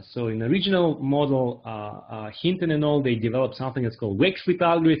 So in the original model, Hinton and all, they developed something that's called wake sleep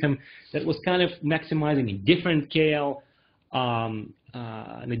algorithm that was kind of maximizing a different KL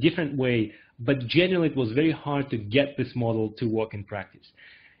in a different way, but generally it was very hard to get this model to work in practice.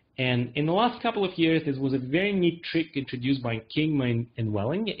 And in the last couple of years, there was a very neat trick introduced by Kingma and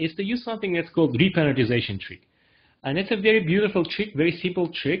Welling, is to use something that's called reparametrization trick. And it's a very beautiful trick, very simple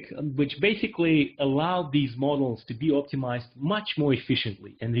trick, which basically allowed these models to be optimized much more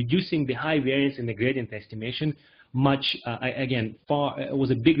efficiently and reducing the high variance in the gradient estimation much, again, it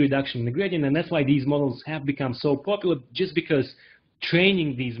was a big reduction in the gradient, and that's why these models have become so popular, just because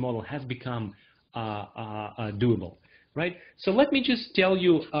training these models has become doable, right? So let me just tell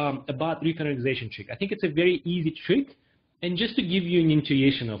you about reparametrization trick. I think it's a very easy trick, and just to give you an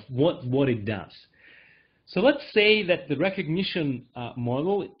intuition of what it does. So let's say that the recognition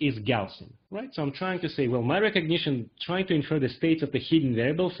model is Gaussian, right? So I'm trying to say, well, my recognition, trying to infer the states of the hidden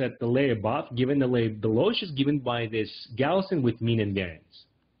variables at the layer above, given the layer below, is just given by this Gaussian with mean and variance,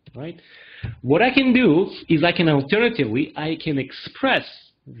 right? What I can do is I can alternatively, I can express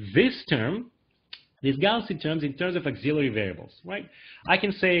this term, these Gaussian terms, in terms of auxiliary variables, right? I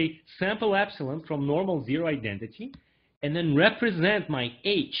can say sample epsilon from normal zero identity, and then represent my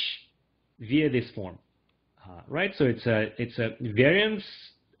H via this form. Right, so it's a variance,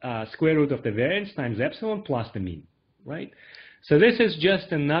 square root of the variance times epsilon plus the mean, right? So this is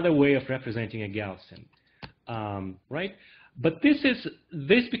just another way of representing a Gaussian, right? But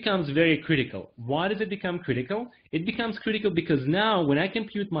this becomes very critical. Why does it become critical? It becomes critical because now when I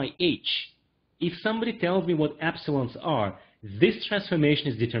compute my H, if somebody tells me what epsilons are, this transformation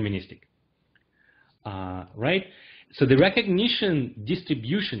is deterministic, right? So the recognition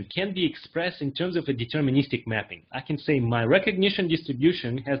distribution can be expressed in terms of a deterministic mapping. I can say my recognition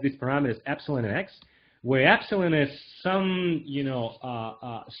distribution has these parameters epsilon and x, where epsilon is some,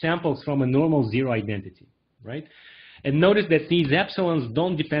 samples from a normal zero identity, right? And notice that these epsilons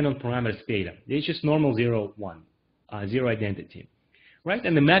don't depend on parameters theta. They're just normal 0, 1, zero identity, right?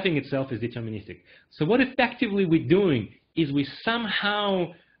 And the mapping itself is deterministic. So what effectively we're doing is we somehow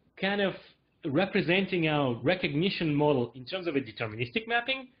kind of representing our recognition model in terms of a deterministic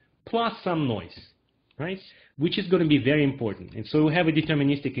mapping plus some noise, right? Which is going to be very important. And so we have a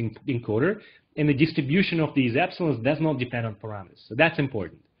deterministic encoder, and the distribution of these epsilons does not depend on parameters. So that's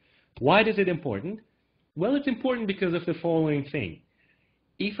important. Why is it important? Well, it's important because of the following thing.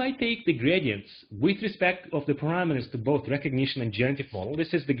 If I take the gradients with respect of the parameters to both recognition and generative model,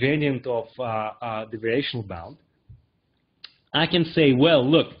 this is the gradient of the variational bound, I can say, well,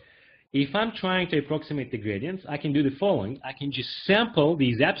 look, if I'm trying to approximate the gradients, I can do the following. I can just sample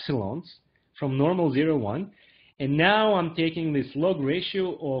these epsilons from normal 0, 1, and now I'm taking this log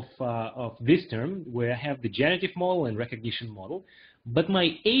ratio of this term, where I have the generative model and recognition model, but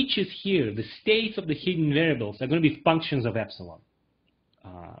my H is here. The states of the hidden variables are going to be functions of epsilon,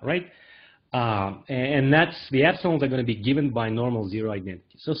 right? And that's, the epsilons are going to be given by normal 0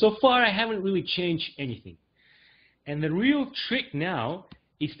 identity. So far, I haven't really changed anything. And the real trick now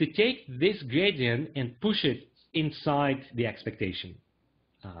is to take this gradient and push it inside the expectation,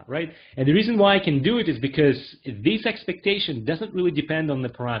 right? And the reason why I can do it is because this expectation doesn't really depend on the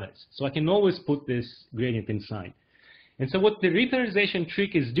parameters. So I can always put this gradient inside. And so what the reparametrization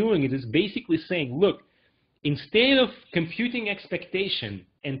trick is doing is basically saying, look, instead of computing expectation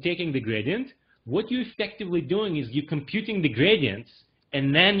and taking the gradient, what you're effectively doing is you're computing the gradients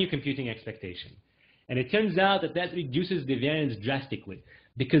and then you're computing expectation. And it turns out that that reduces the variance drastically.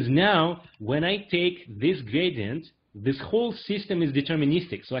 Because now, when I take this gradient, this whole system is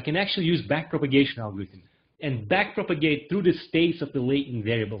deterministic. So I can actually use backpropagation algorithm and backpropagate through the states of the latent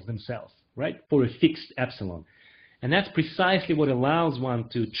variables themselves, right, for a fixed epsilon. And that's precisely what allows one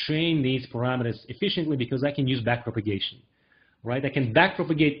to train these parameters efficiently, because I can use backpropagation, right? I can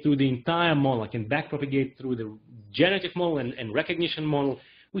backpropagate through the entire model. I can backpropagate through the generative model and recognition model,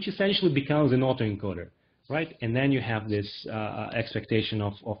 which essentially becomes an autoencoder, right? And then you have this expectation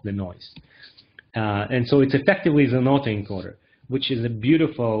of the noise. And so it's effectively an autoencoder, which is a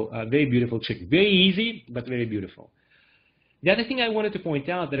beautiful, very beautiful trick. Very easy, but very beautiful. The other thing I wanted to point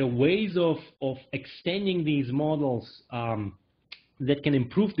out, there are ways of extending these models that can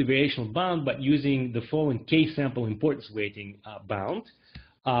improve the variational bound by using the following k-sample importance weighting bound.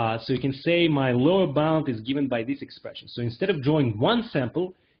 So you can say my lower bound is given by this expression. So instead of drawing one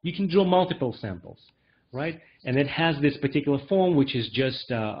sample, you can draw multiple samples, right? And it has this particular form, which is just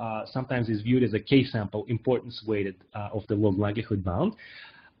sometimes is viewed as a k-sample importance weighted of the log likelihood bound.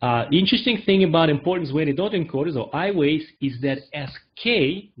 The interesting thing about importance-weighted autoencoders, or I-weights, is that as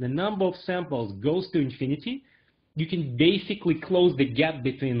k, the number of samples, goes to infinity, you can basically close the gap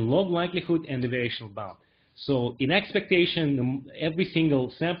between log likelihood and the variational bound. So in expectation, every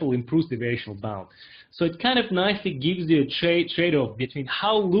single sample improves the variational bound. So it kind of nicely gives you a trade-off between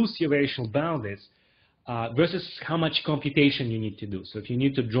how loose your variational bound is versus how much computation you need to do. So if you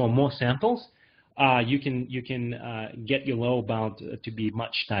need to draw more samples, you can get your lower bound to be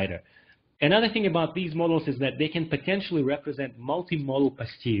much tighter. Another thing about these models is that they can potentially represent multi-model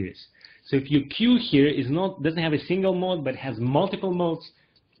posteriors. So if your Q here doesn't have a single mode but has multiple modes,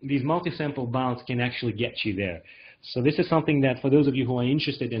 these multi-sample bounds can actually get you there. So this is something that, for those of you who are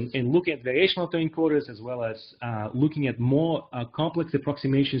interested in looking at variational autoencoders as well as looking at more complex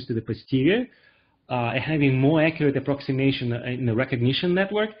approximations to the posterior, having more accurate approximation in the recognition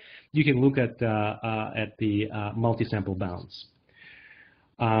network, you can look at the multi-sample bounds.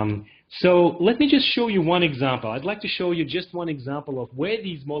 So let me just show you one example. I'd like to show you just one example of where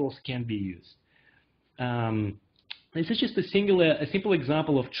these models can be used. This is just a simple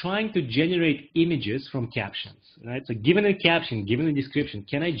example of trying to generate images from captions. Right? So given a caption, given a description,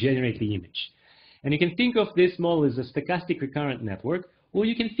 can I generate the image? And you can think of this model as a stochastic recurrent network, or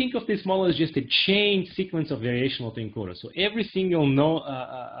you can think of this model as just a chain sequence of variational autoencoders. So every single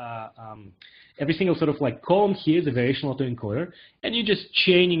sort of like column here is a variational autoencoder, and you're just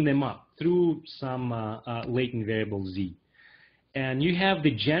chaining them up through some latent variable z. And you have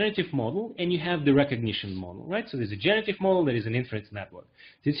the generative model, and you have the recognition model, right? So there's a generative model, there is an inference network.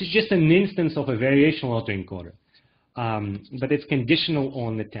 This is just an instance of a variational autoencoder, but it's conditional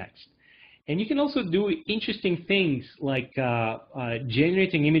on the text. And you can also do interesting things like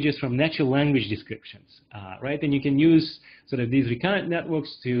generating images from natural language descriptions, right? And you can use sort of these recurrent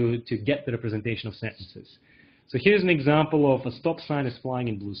networks to get the representation of sentences. So here's an example of a stop sign is flying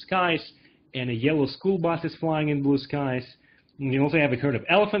in blue skies, and a yellow school bus is flying in blue skies. And you also have a herd of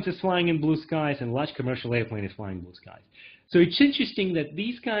elephants is flying in blue skies, and a large commercial airplane is flying in blue skies. So it's interesting that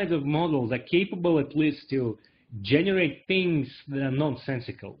these kinds of models are capable at least to generate things that are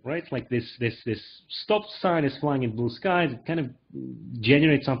nonsensical, right? Like this stop sign is flying in blue skies. It kind of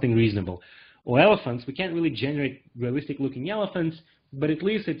generates something reasonable. Or elephants, we can't really generate realistic-looking elephants, but at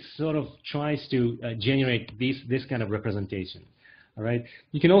least it sort of tries to generate this kind of representation. All right.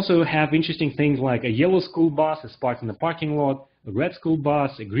 You can also have interesting things like a yellow school bus is parked in the parking lot, a red school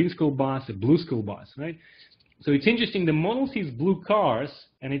bus, a green school bus, a blue school bus, right? So it's interesting, the model sees blue cars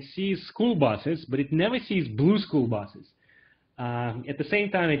and it sees school buses, but it never sees blue school buses. At the same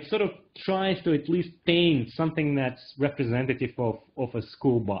time, it sort of tries to at least paint something that's representative of a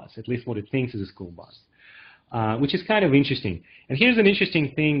school bus, at least what it thinks is a school bus, which is kind of interesting. And here's an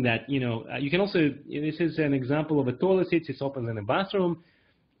interesting thing that, you can also, this is an example of a toilet seat. It's open in a bathroom.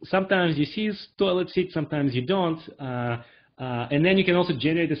 Sometimes you see toilet seats, sometimes you don't. And then you can also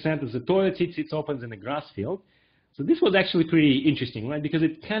generate a sentence, the toilet seat sits opens in a grass field. So this was actually pretty interesting, right? Because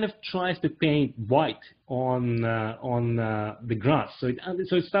it kind of tries to paint white on the grass. So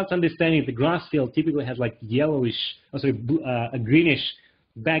it starts understanding the grass field typically has like yellowish, a greenish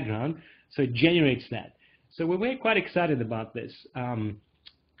background. So it generates that. So we're quite excited about this. And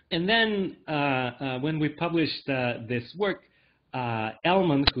then when we published this work,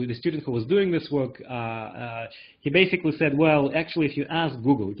 Elman, the student who was doing this work, he basically said, well, actually, if you ask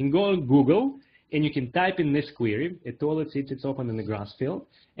Google, you can go on Google and you can type in this query, a toilet seat sits open in the grass field,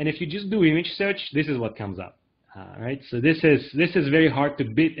 and if you just do image search, this is what comes up. Right? So this is very hard to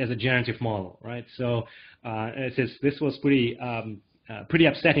beat as a generative model, right? So this was pretty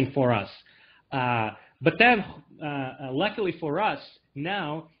upsetting for us. But then, luckily for us,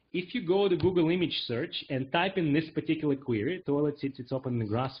 now, if you go to Google image search and type in this particular query, toilet seat sits open in the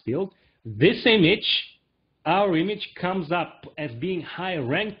grass field, this image, our image, comes up as being higher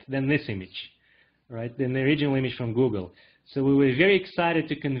ranked than this image, right, than the original image from Google. So we were very excited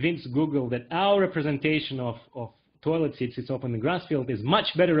to convince Google that our representation of toilet seat sits open in the grass field is much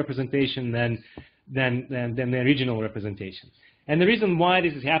better representation than the original representation. And the reason why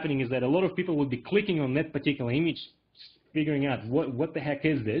this is happening is that a lot of people would be clicking on that particular image, figuring out what the heck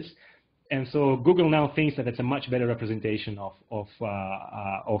is this, and so Google now thinks that it's a much better representation of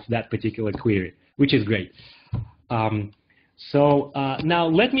that particular query, which is great. Now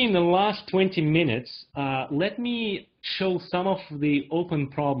let me, in the last 20 minutes, let me show some of the open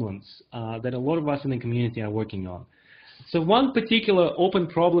problems that a lot of us in the community are working on. So one particular open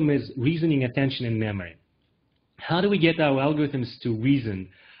problem is reasoning, attention, and memory. How do we get our algorithms to reason?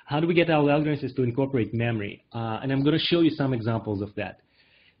 How do we get our algorithms to incorporate memory? And I'm going to show you some examples of that.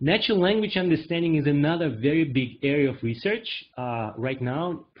 Natural language understanding is another very big area of research right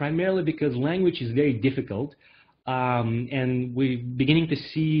now, primarily because language is very difficult. And we're beginning to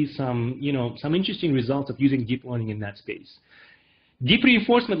see some interesting results of using deep learning in that space. Deep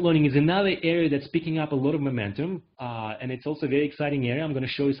reinforcement learning is another area that's picking up a lot of momentum, and it's also a very exciting area. I'm going to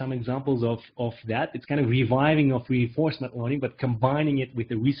show you some examples of that. It's kind of reviving of reinforcement learning, but combining it with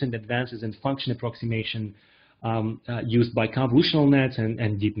the recent advances in function approximation used by convolutional nets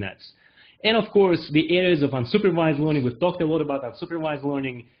and deep nets. And of course, the areas of unsupervised learning. We've talked a lot about unsupervised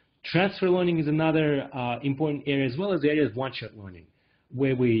learning. Transfer learning is another important area, as well as the area of one-shot learning,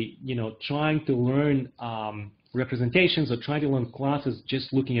 where we, trying to learn representations or trying to learn classes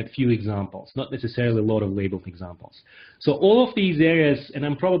just looking at few examples, not necessarily a lot of labeled examples. So all of these areas, and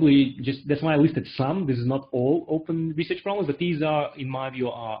I'm probably that's why I listed some. This is not all open research problems, but these are, in my view,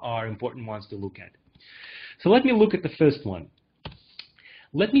 are important ones to look at. So let me look at the first one.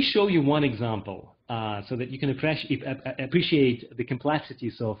 Let me show you one example so that you can appreciate the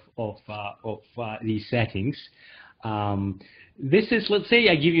complexities of these settings. This is, let's say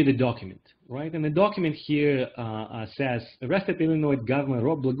I give you the document, right? And the document here says, arrested Illinois Governor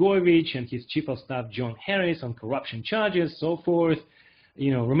Rob Blagojevich and his chief of staff John Harris on corruption charges, so forth.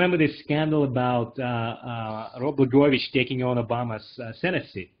 Remember this scandal about Rob Blagojevich taking on Obama's Senate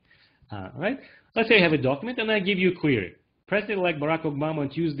seat, right? Let's say I have a document and I give you a query. President-elect Barack Obama on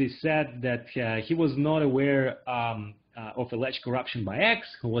Tuesday said that he was not aware of alleged corruption by X,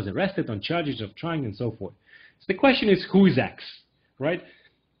 who was arrested on charges of trying and so forth. So the question is, who is X, right?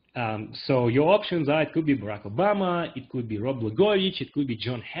 So your options are, it could be Barack Obama, it could be Rob Blagojevich, it could be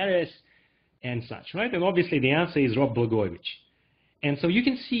John Harris, and such, right? And obviously the answer is Rob Blagojevich. And so you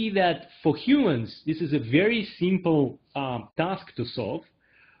can see that for humans, this is a very simple task to solve.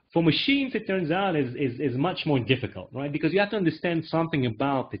 For machines, it turns out is much more difficult, right? Because you have to understand something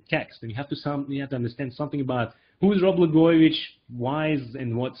about the text, and you have to understand something about who is Rob Blagojevich, why is,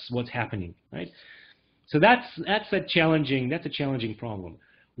 and what's happening, right? So that's a challenging problem.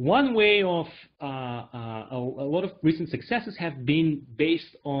 One way of a lot of recent successes have been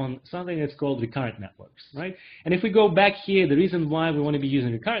based on something that's called recurrent networks, right? And if we go back here, the reason why we want to be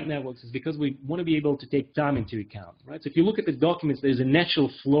using recurrent networks is because we want to be able to take time into account, right? So if you look at the documents, there's a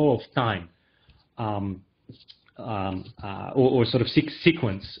natural flow of time, or sort of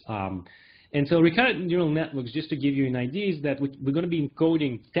sequence. And so recurrent neural networks, just to give you an idea, is that we're going to be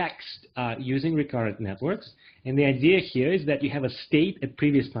encoding text using recurrent networks. And the idea here is that you have a state at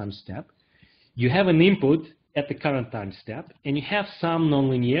previous time step, you have an input at the current time step, and you have some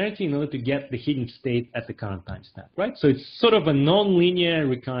nonlinearity in order to get the hidden state at the current time step, right? So it's sort of a nonlinear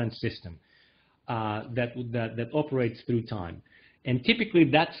recurrent system that operates through time. And typically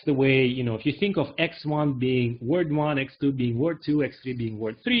that's the way, if you think of x1 being word 1, x2 being word 2, x3 being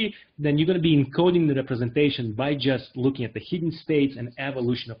word 3, then you're going to be encoding the representation by just looking at the hidden states and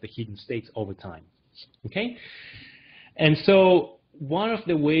evolution of the hidden states over time. Okay? And so one of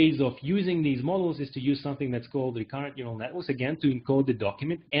the ways of using these models is to use something that's called recurrent neural networks, again, to encode the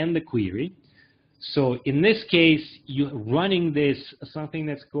document and the query. So in this case, you're running this, something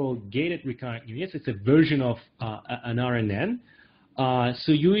that's called gated recurrent units. It's a version of an RNN.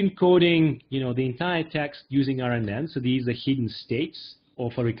 So you're encoding, the entire text using RNN. So these are hidden states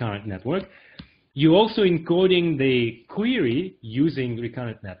of a recurrent network. You're also encoding the query using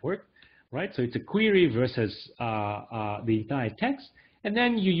recurrent network, right? So it's a query versus the entire text. And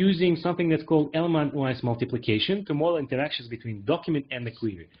then you're using something that's called element-wise multiplication to model interactions between document and the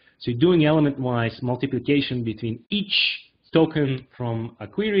query. So you're doing element-wise multiplication between each token from a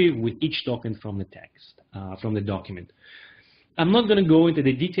query with each token from the text, from the document. I'm not going to go into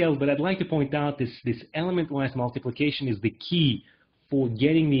the details, but I'd like to point out this element-wise multiplication is the key for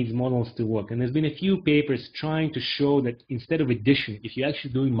getting these models to work. And there's been a few papers trying to show that instead of addition, if you're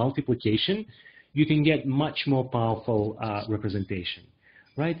actually doing multiplication, you can get much more powerful representation,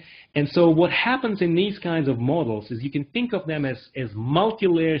 right? And so what happens in these kinds of models is you can think of them as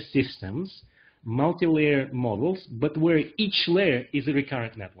multi-layer systems, multi-layer models, but where each layer is a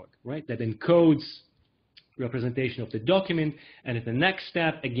recurrent network, right? That encodes representation of the document, and at the next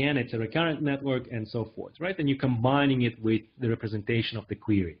step, again, it's a recurrent network, and so forth, right? And you're combining it with the representation of the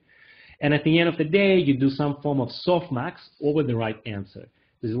query. And at the end of the day, you do some form of softmax over the right answer.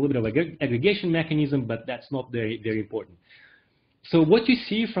 There's a little bit of an aggregation mechanism, but that's not very, very important. So what you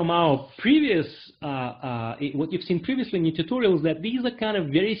see from our previous, what you've seen previously in your tutorials, that these are kind of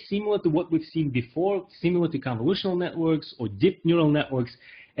very similar to what we've seen before, similar to convolutional networks or deep neural networks,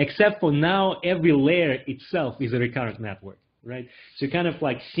 except for now every layer itself is a recurrent network, right? So you're kind of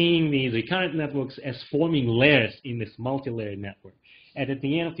like seeing these recurrent networks as forming layers in this multi-layer network. And at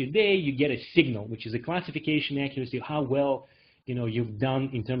the end of the day, you get a signal, which is a classification accuracy of how well you've done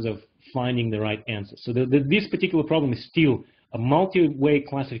in terms of finding the right answer. So this particular problem is still a multi-way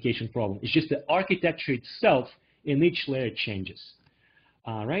classification problem. It's just the architecture itself in each layer changes.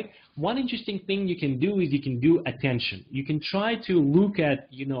 Right? One interesting thing you can do is you can do attention. You can try to look at,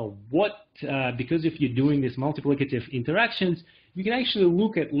 because if you're doing this multiplicative interactions, you can actually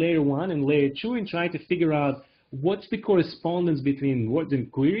look at layer 1 and layer 2 and try to figure out what's the correspondence between words in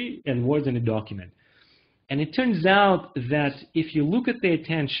query and words in a document. And it turns out that if you look at the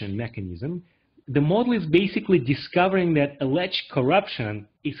attention mechanism, the model is basically discovering that alleged corruption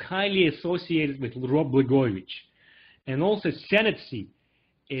is highly associated with Rob Blagojevich. And also Senate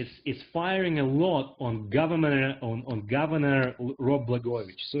is firing a lot on Governor Rob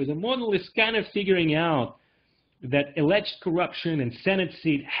Blagojevich. So the model is kind of figuring out that alleged corruption and Senate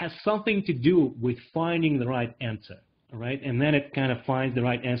seat has something to do with finding the right answer, right? And then it kind of finds the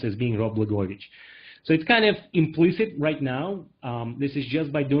right answer as being Rob Blagojevich. So it's kind of implicit right now. This is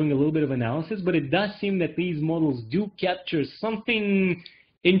just by doing a little bit of analysis, but it does seem that these models do capture something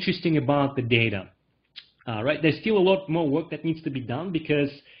interesting about the data. Right? There's still a lot more work that needs to be done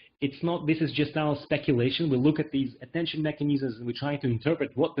because it's not, this is just our speculation. We look at these attention mechanisms and we're trying to interpret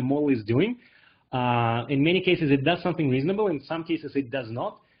what the model is doing. In many cases, it does something reasonable. In some cases, it does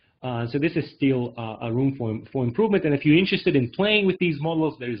not. So this is still a room for improvement. And if you're interested in playing with these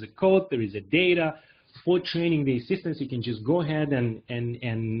models, there is a code, there is a data for training the assistants. You can just go ahead and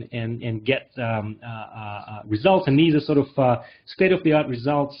get results. And these are sort of state-of-the-art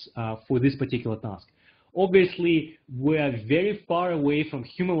results for this particular task. Obviously, we are very far away from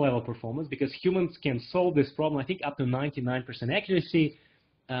human-level performance because humans can solve this problem, I think, up to 99% accuracy.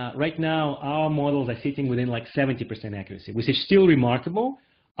 Right now, our models are sitting within like 70% accuracy, which is still remarkable,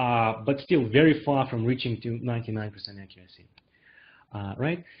 but still very far from reaching to 99% accuracy.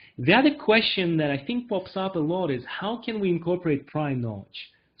 Right? The other question that I think pops up a lot is how can we incorporate prior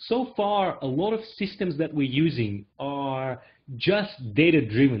knowledge? So far, a lot of systems that we're using are just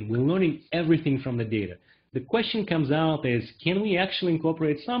data-driven. We're learning everything from the data. The question comes out is, can we actually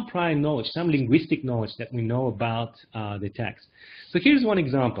incorporate some prior knowledge, some linguistic knowledge that we know about the text? So here's one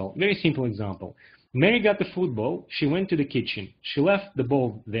example, very simple example. Mary got the football. She went to the kitchen. She left the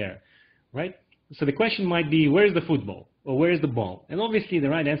ball there, right? So the question might be, where's the football? Or where's the ball? And obviously, the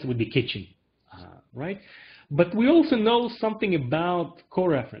right answer would be kitchen, right? But we also know something about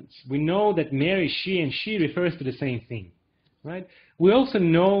co-reference. We know that Mary, she, and she refers to the same thing, right? We also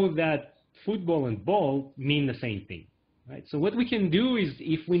know that football and ball mean the same thing, right? So what we can do is,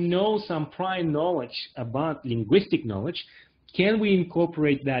 if we know some prior knowledge about linguistic knowledge, can we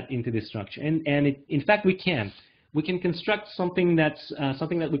incorporate that into the structure? And in fact, we can. We can construct something that's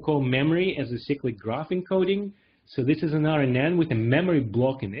something that we call memory as a cyclic graph encoding. So this is an RNN with a memory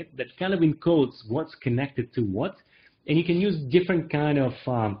block in it that kind of encodes what's connected to what. And you can use different kind of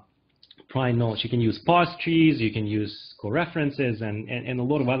prior knowledge. You can use parse trees, you can use co-references, and a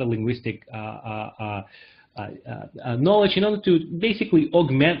lot of other linguistic knowledge in order to basically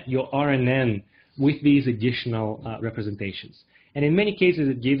augment your RNN with these additional representations. And in many cases,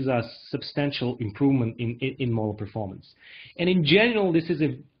 it gives us substantial improvement in model performance. And in general, this is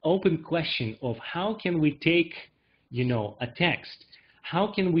an open question of how can we take, a text, how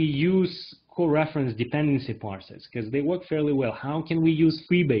can we use co-reference dependency parsers, because they work fairly well. How can we use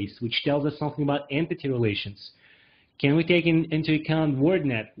freebase, which tells us something about entity relations? Can we take into account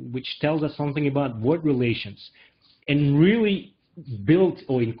WordNet, which tells us something about word relations, and really build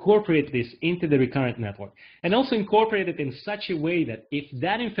or incorporate this into the recurrent network, and also incorporate it in such a way that if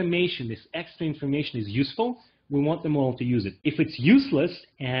that information, this extra information, is useful, we want the model to use it. If it's useless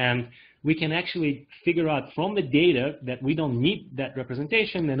and we can actually figure out from the data that we don't need that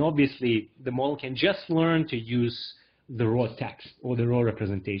representation, then obviously the model can just learn to use the raw text or the raw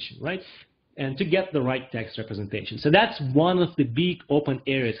representation, right? And to get the right text representation. So that's one of the big open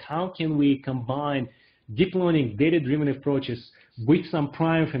areas. How can we combine deep learning, data-driven approaches with some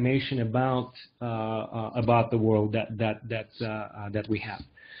prior information about the world that we have?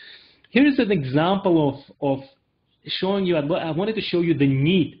 Here is an example of showing you. I wanted to show you the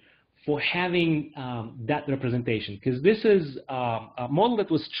need for having that representation, because this is a model that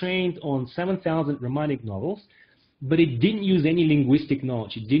was trained on 7,000 romantic novels, but it didn't use any linguistic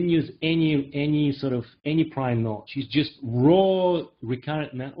knowledge. It didn't use any prior knowledge. It's just raw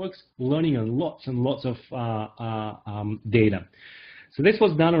recurrent networks learning on lots and lots of data. So this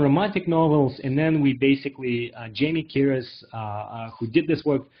was done on romantic novels, and then we basically, Jamie Kiras, who did this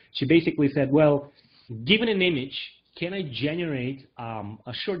work, she basically said, well, given an image, can I generate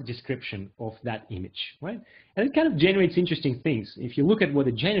a short description of that image, right? And it kind of generates interesting things. If you look at what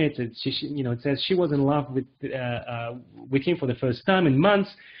it generates, it says she was in love with him for the first time in months,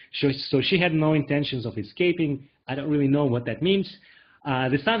 so she had no intentions of escaping. I don't really know what that means.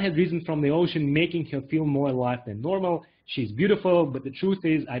 The sun had risen from the ocean, making her feel more alive than normal. She's beautiful, but the truth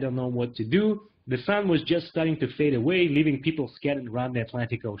is, I don't know what to do. The sun was just starting to fade away, leaving people scattered around the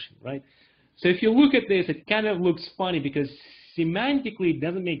Atlantic Ocean, right? So if you look at this, it kind of looks funny because semantically it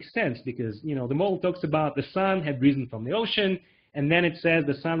doesn't make sense, because the model talks about the sun had risen from the ocean, and then it says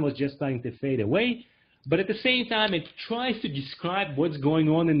the sun was just starting to fade away. But at the same time, it tries to describe what's going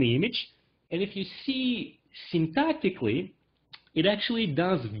on in the image. And if you see syntactically, it actually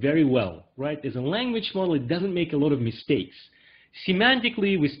does very well, right? As a language model, it doesn't make a lot of mistakes.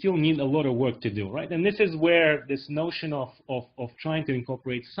 Semantically, we still need a lot of work to do, right? And this is where this notion of trying to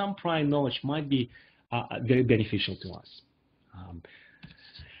incorporate some prior knowledge might be very beneficial to us.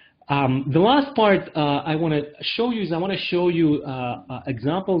 The last part I want to show you is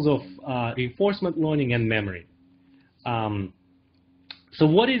examples of reinforcement learning and memory. So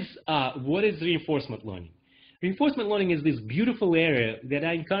what is reinforcement learning? Reinforcement learning is this beautiful area that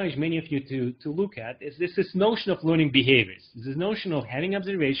I encourage many of you to look at. Is this notion of learning behaviors. It's this notion of having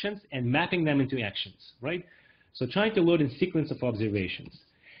observations and mapping them into actions, right? So trying to learn in sequence of observations.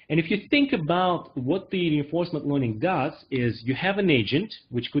 And if you think about what the reinforcement learning does, is you have an agent,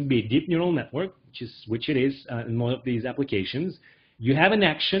 which could be a deep neural network, which it is in most of these applications. You have an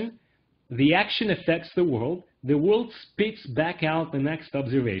action. The action affects the world. The world spits back out the next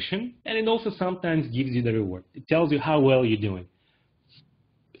observation, and it also sometimes gives you the reward. It tells you how well you're doing,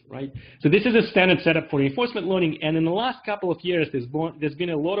 right? So this is a standard setup for reinforcement learning, and in the last couple of years, there's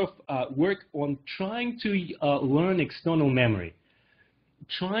been a lot of work on trying to learn external memory,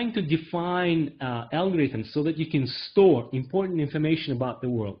 trying to define algorithms so that you can store important information about the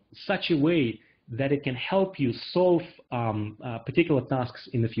world in such a way that it can help you solve particular tasks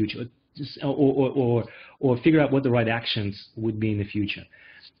in the future. Or figure out what the right actions would be in the future.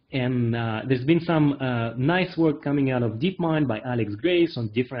 And there's been some nice work coming out of DeepMind by Alex Grace on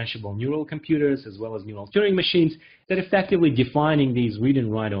differentiable neural computers as well as neural Turing machines that are effectively defining these read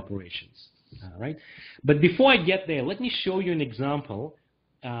and write operations. Right? But before I get there, let me show you an example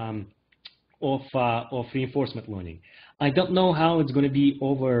of reinforcement learning. I don't know how it's going to be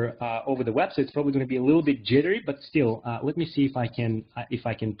over the web, so it's probably going to be a little bit jittery, but still, let me see if I can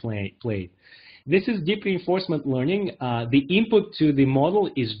play it. This is deep reinforcement learning. The input to the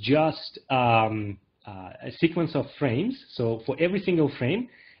model is just a sequence of frames, so for every single frame,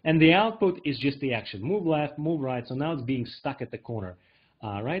 and the output is just the action: move left, move right. So now it's being stuck at the corner,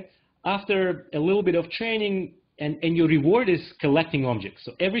 right? After a little bit of training, and your reward is collecting objects.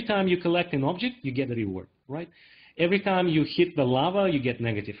 So every time you collect an object, you get a reward, right? Every time you hit the lava, you get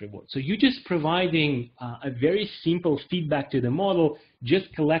negative reward. So you're just providing a very simple feedback to the model,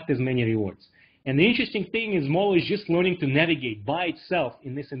 just collect as many rewards. And the interesting thing is model is just learning to navigate by itself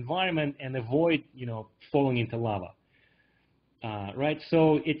in this environment and avoid, falling into lava. Right?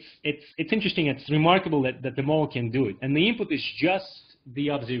 So it's interesting, it's remarkable that the model can do it. And the input is just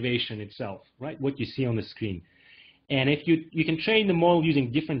the observation itself, right? What you see on the screen. And if you can train the model using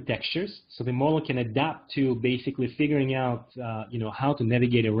different textures, so the model can adapt to basically figuring out how to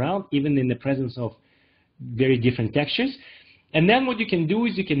navigate around, even in the presence of very different textures. And then what you can do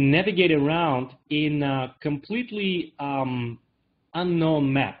is you can navigate around in a completely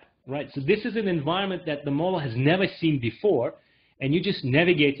unknown map, right? So this is an environment that the model has never seen before, and you're just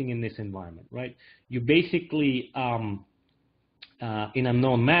navigating in this environment, right? You basically in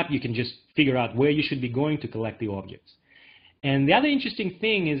unknown map, you can just figure out where you should be going to collect the objects. And the other interesting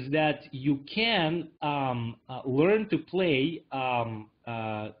thing is that you can learn to play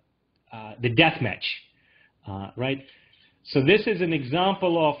the deathmatch, right? So this is an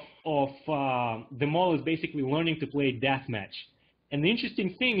example of the model is basically learning to play deathmatch. And the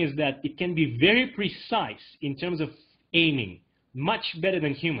interesting thing is that it can be very precise in terms of aiming, much better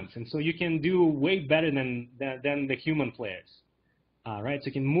than humans. And so you can do way better than the human players, right? So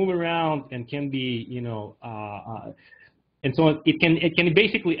you can move around and can be, you know, and so it can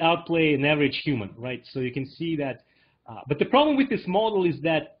basically outplay an average human, right? So you can see that. But the problem with this model is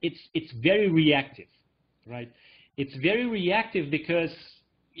that it's very reactive, right? It's very reactive because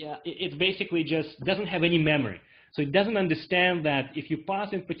it basically just doesn't have any memory. So it doesn't understand that if you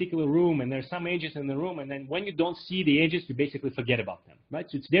pass in a particular room and there's some agents in the room, and then when you don't see the agents, you basically forget about them, right?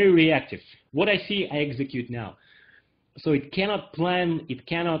 So it's very reactive. What I see, I execute now. So it cannot plan, it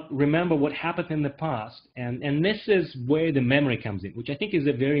cannot remember what happened in the past, and this is where the memory comes in, which I think is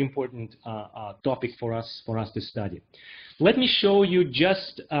a very important topic for us to study. Let me show you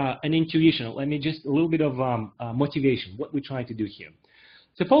just an intuition. Let me just a little bit of motivation, what we're trying to do here.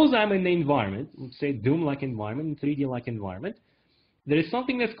 Suppose I'm in the environment, let's say Doom-like environment, 3D-like environment. There is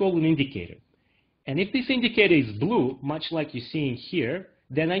something that's called an indicator. And if this indicator is blue, much like you're seeing here,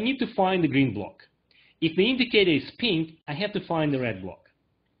 then I need to find the green block. If the indicator is pink, I have to find the red block,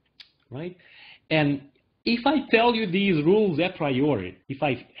 right? And if I tell you these rules a priori, if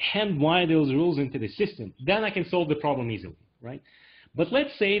I hand-wire those rules into the system, then I can solve the problem easily, right? But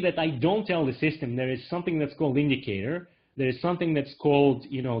let's say that I don't tell the system there is something that's called indicator. There is something that's called,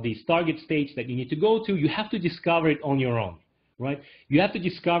 you know, these target states that you need to go to. You have to discover it on your own, right? You have to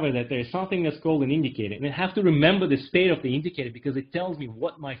discover that there is something that's called an indicator. And I have to remember the state of the indicator because it tells me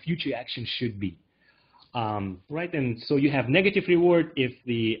what my future action should be, right? And so you have negative reward if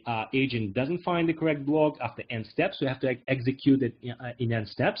the agent doesn't find the correct block after n steps. So you have to execute it in n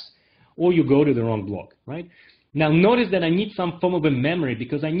steps, or you go to the wrong block, right? Now notice that I need some form of a memory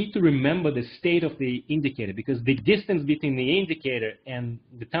because I need to remember the state of the indicator, because the distance between the indicator and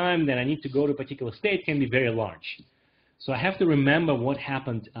the time that I need to go to a particular state can be very large. So I have to remember what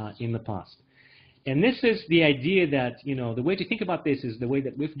happened in the past. And this is the idea that, you know, the way to think about this is the way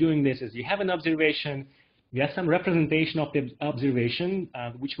that we're doing this is you have an observation, you have some representation of the observation,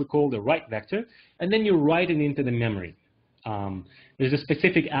 which we call the write vector, and then you write it into the memory. There's a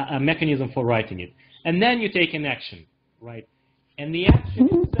specific mechanism for writing it. And then you take an action, right? And the action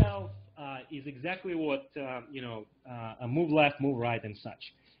itself is exactly what, you know, a move left, move right, and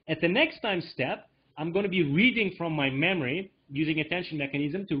such. At the next time step, I'm going to be reading from my memory using attention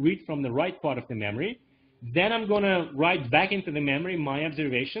mechanism to read from the right part of the memory. Then I'm going to write back into the memory my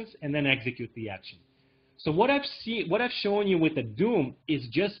observations and then execute the action. So what I've shown you with the Doom is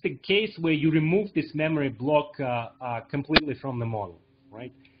just the case where you remove this memory block completely from the model,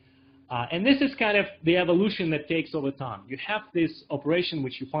 right? And this is kind of the evolution that takes over time. You have this operation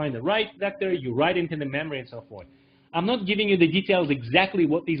which you find the right vector, you write into the memory, and so forth. I'm not giving you the details exactly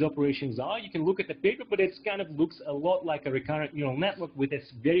what these operations are. You can look at the paper, but it kind of looks a lot like a recurrent neural network with a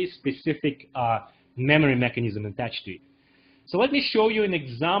very specific memory mechanism attached to it. So let me show you an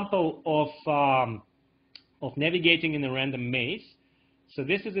example of navigating in a random maze. So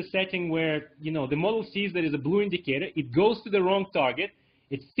this is a setting where, you know, the model sees there is a blue indicator. It goes to the wrong target.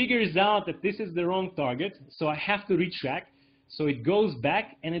 It figures out that this is the wrong target, so I have to retrack. So it goes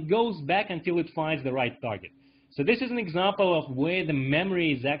back, and it goes back until it finds the right target. So this is an example of where the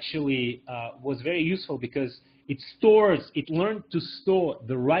memory is actually was very useful because it learned to store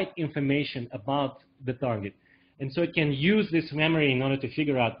the right information about the target. And so it can use this memory in order to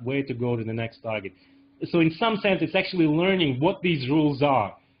figure out where to go to the next target. So in some sense, it's actually learning what these rules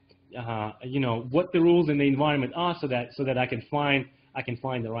are, you know, what the rules in the environment are so that I can find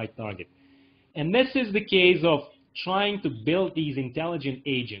the right target. And this is the case of trying to build these intelligent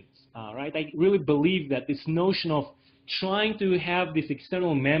agents, right? I really believe that this notion of trying to have this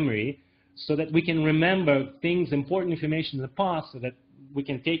external memory so that we can remember things, important information in the past so that we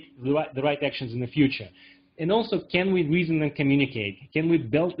can take the right actions in the future. And also, can we reason and communicate? Can we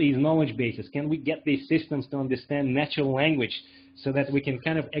build these knowledge bases? Can we get these systems to understand natural language so that we can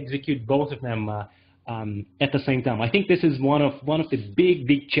kind of execute both of them at the same time? I think this is one of the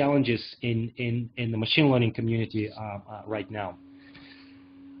big challenges in the machine learning community right now.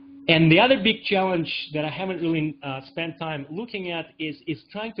 And the other big challenge that I haven't really spent time looking at is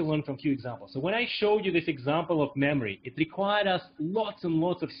trying to learn from a few examples. So when I showed you this example of memory, it required us lots and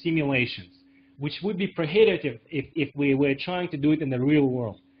lots of simulations, which would be prohibitive if we were trying to do it in the real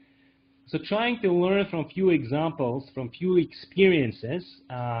world. So trying to learn from few examples, from few experiences,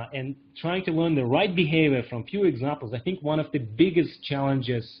 and trying to learn the right behavior from few examples, I think one of the biggest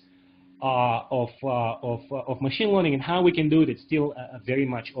challenges of machine learning and how we can do it, it's still a very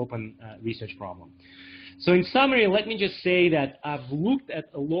much open research problem. So in summary, let me just say that I've looked at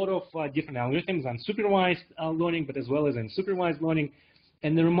a lot of different algorithms on supervised learning, but as well as unsupervised learning.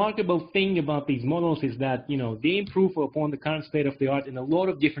 And the remarkable thing about these models is that, they improve upon the current state of the art in a lot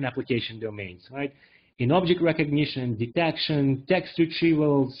of different application domains, right? In object recognition, detection, text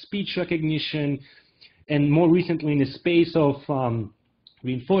retrieval, speech recognition, and more recently in the space of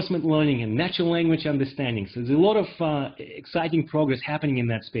reinforcement learning and natural language understanding. So there's a lot of exciting progress happening in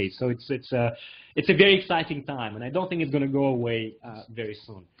that space. So it's a very exciting time, and I don't think it's going to go away very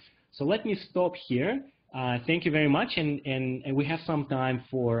soon. So let me stop here. Thank you very much, and we have some time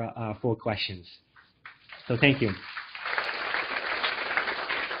for questions. So thank you.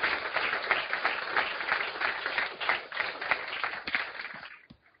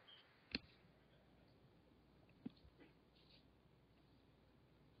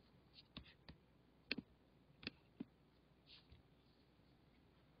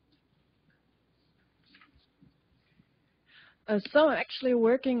 So I'm actually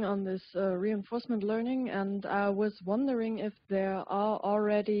working on this reinforcement learning, and I was wondering if there are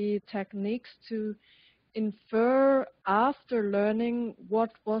already techniques to infer after learning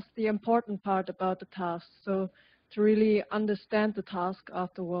what was the important part about the task, so to really understand the task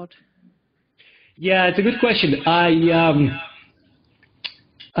afterward. Yeah, it's a good question. I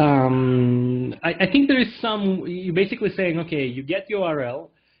think there is some, you're basically saying, okay, you get your URL,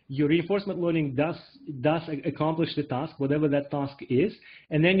 your reinforcement learning does accomplish the task, whatever that task is,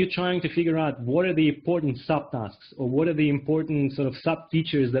 and then you're trying to figure out what are the important subtasks or what are the important sort of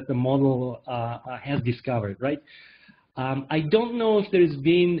sub-features that the model has discovered, right? I don't know if there's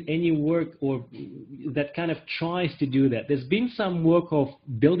been any work or that kind of tries to do that. There's been some work of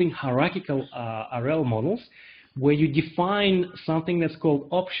building hierarchical RL models where you define something that's called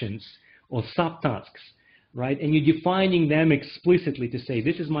options or subtasks. Right, and you're defining them explicitly to say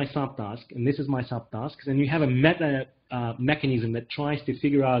this is my subtask and this is my subtask, and you have a meta mechanism that tries to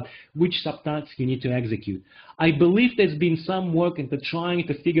figure out which subtasks you need to execute. I believe there's been some work into trying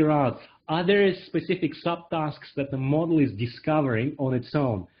to figure out are there specific subtasks that the model is discovering on its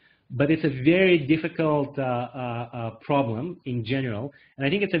own, but it's a very difficult problem in general, and I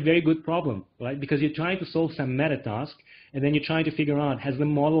think it's a very good problem, right? Because you're trying to solve some meta task, and then you're trying to figure out, has the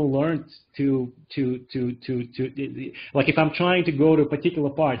model learned like if I'm trying to go to a particular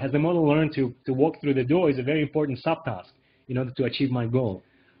part, has the model learned to walk through the door is a very important subtask in order to achieve my goal,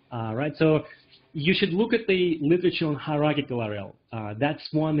 right? So you should look at the literature on hierarchical RL. That's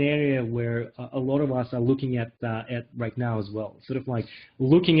one area where a lot of us are looking at right now as well, sort of like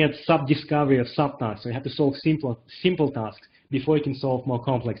looking at sub-discovery of subtasks. So you have to solve simple tasks before you can solve more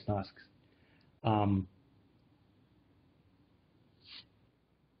complex tasks.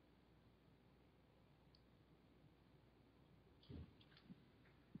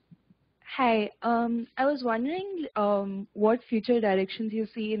 Hi, I was wondering what future directions you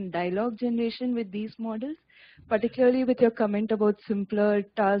see in dialogue generation with these models, particularly with your comment about simpler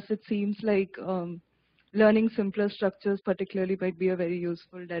tasks. It seems like learning simpler structures particularly might be a very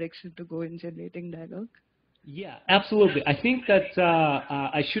useful direction to go in generating dialogue. Yeah, absolutely. I think that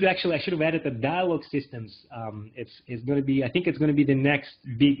I should have added the dialogue systems. It's going to be, I think it's going to be the next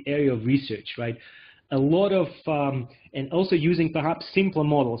big area of research, right? A lot of, and also using perhaps simpler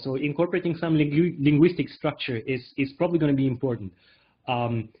models, so incorporating some linguistic structure is probably going to be important.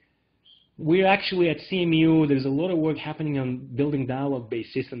 We're actually at CMU, there's a lot of work happening on building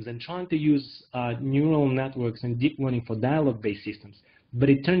dialogue-based systems and trying to use neural networks and deep learning for dialogue-based systems. But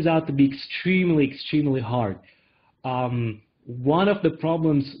it turns out to be extremely, extremely hard. One of the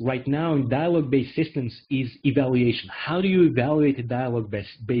problems right now in dialogue-based systems is evaluation. How do you evaluate a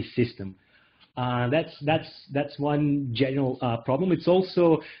dialogue-based system? That's one general problem. There's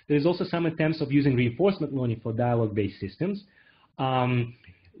also some attempts of using reinforcement learning for dialogue-based systems.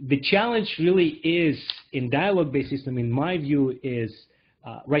 The challenge really is in dialogue-based system, in my view, is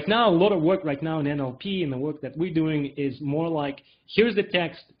right now a lot of work right now in NLP and the work that we're doing is more like here's the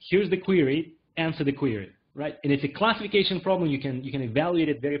text, here's the query, answer the query, right? And it's a classification problem. You can evaluate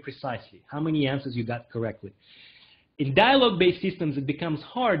it very precisely, how many answers you got correctly. In dialogue-based systems, it becomes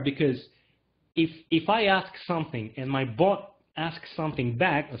hard because if I ask something and my bot asks something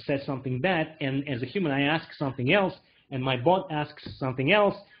back or says something back, and as a human I ask something else and my bot asks something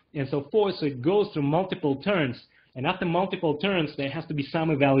else and so forth, so it goes through multiple turns, and after multiple turns there has to be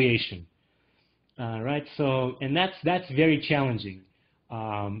some evaluation, right? So, and that's very challenging.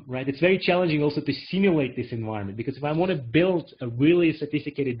 Right? It's very challenging also to simulate this environment, because if I want to build a really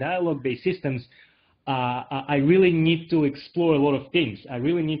sophisticated dialogue-based systems, I really need to explore a lot of things. I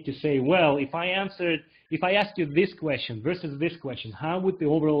really need to say, well, if I ask you this question versus this question, how would the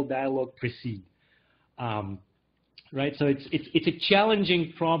overall dialogue proceed? Right? So it's a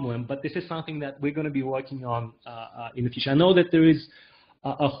challenging problem, but this is something that we're going to be working on in the future. I know that there is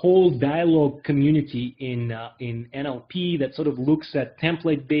a whole dialogue community in NLP that sort of looks at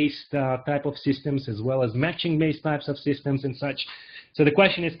template-based type of systems as well as matching-based types of systems and such. So the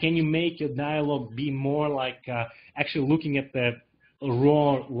question is, can you make your dialogue be more like actually looking at the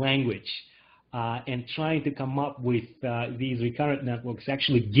raw language and trying to come up with these recurrent networks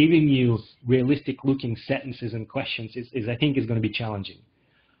actually giving you realistic-looking sentences and questions is I think is going to be challenging.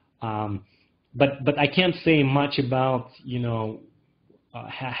 But I can't say much about, you know,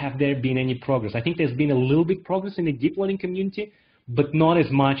 have there been any progress. I think there's been a little bit progress in the deep learning community, but not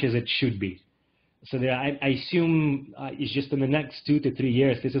as much as it should be. So there, I assume it's just in the next 2 to 3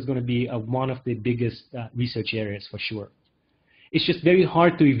 years, this is going to be one of the biggest research areas for sure. It's just very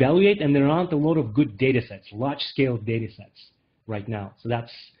hard to evaluate, and there aren't a lot of good data sets, large-scale data sets right now. So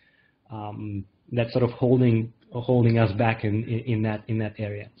that's sort of holding us back in that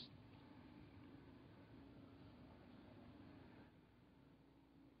area.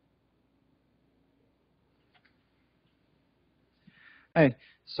 Hi.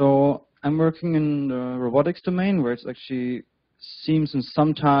 So I'm working in the robotics domain, where it actually seems in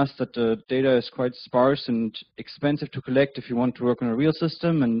some tasks that the data is quite sparse and expensive to collect if you want to work on a real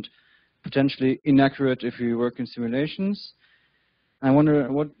system, and potentially inaccurate if you work in simulations. I wonder,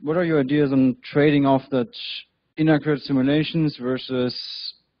 what are your ideas on trading off that inaccurate simulations versus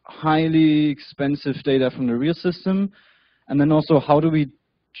highly expensive data from the real system? And then also, how do we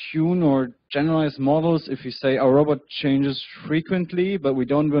tune or generalize models if we say our robot changes frequently, but we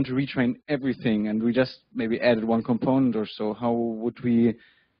don't want to retrain everything, and we just maybe added one component or so? How would we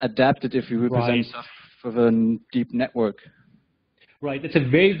adapt it if we represent stuff of a deep network? Right, that's a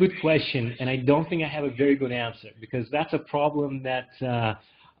very good question, and I don't think I have a very good answer, because that's a problem that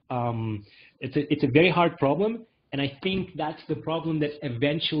it's a very hard problem, and I think that's the problem that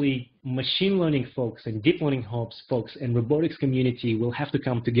eventually machine learning folks and deep learning folks and robotics community will have to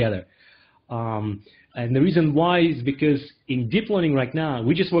come together. And the reason why is because in deep learning right now,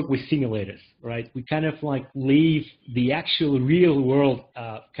 we just work with simulators, right? We kind of like leave the actual real world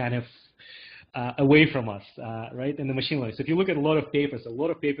kind of away from us, right, in the machine learning. So if you look at a lot of papers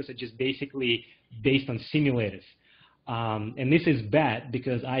are just basically based on simulators. And this is bad,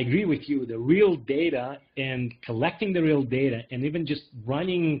 because I agree with you, the real data and collecting the real data and even just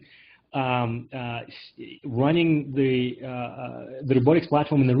running the robotics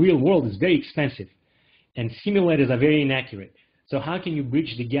platform in the real world is very expensive, and simulators are very inaccurate. So how can you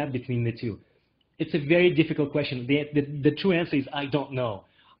bridge the gap between the two? It's a very difficult question. The true answer is I don't know.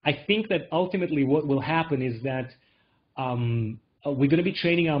 I think that ultimately what will happen is that we're going to be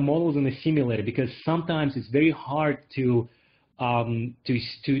training our models in the simulator, because sometimes it's very hard to even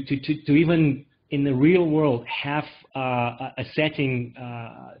in the real world have a setting.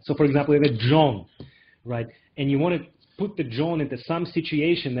 So for example, you have a drone, right? And you want to put the drone into some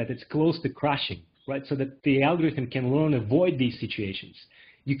situation that it's close to crashing, right? So that the algorithm can learn to avoid these situations.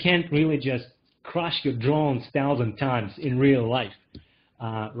 You can't really just crash your drones 1,000 times in real life,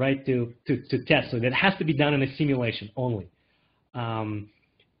 right, to test. So that has to be done in a simulation only.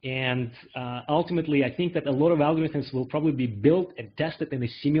 Ultimately, I think that a lot of algorithms will probably be built and tested in a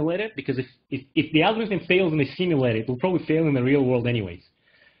simulator, because if the algorithm fails in a simulator, it will probably fail in the real world anyways.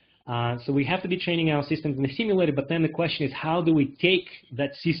 So we have to be training our systems in the simulator, but then the question is, how do we take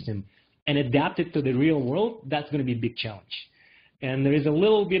that system and adapt it to the real world? That's going to be a big challenge. And there is a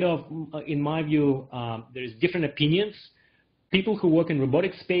little bit of, in my view, there's different opinions. People who work in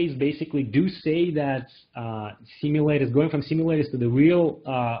robotics space basically do say that simulators, going from simulators to the real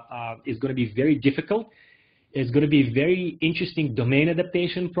is going to be very difficult. It's going to be a very interesting domain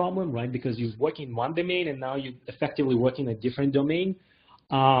adaptation problem, right? Because you work in one domain and now you effectively work in a different domain.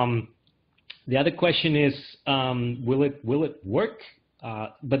 The other question is, will it work?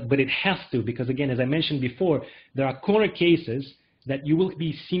 But it has to, because again, as I mentioned before, there are corner cases that you will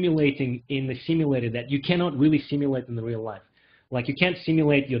be simulating in the simulator that you cannot really simulate in the real life. Like you can't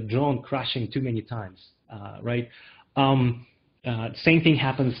simulate your drone crashing too many times, right? Same thing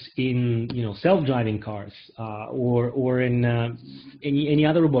happens in self-driving cars or in any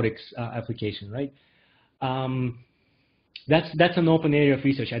other robotics application, right? that's an open area of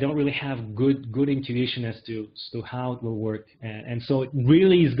research. I don't really have good intuition as to how it will work, and so it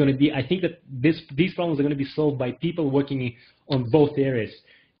really is going to be. I think that these problems are going to be solved by people working on both areas,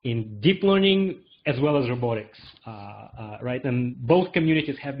 in deep learning as well as robotics, right? And both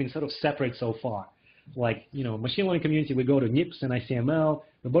communities have been sort of separate so far. Like, you know, machine learning community, we go to NIPS and ICML.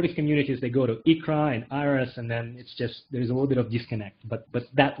 Robotics communities, they go to ICRA and IRIS, and then it's just, there's a little bit of disconnect. But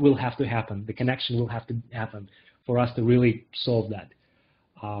that will have to happen. The connection will have to happen for us to really solve that.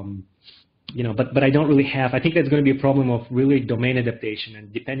 You know, but I don't really have, I think that's going to be a problem of really domain adaptation,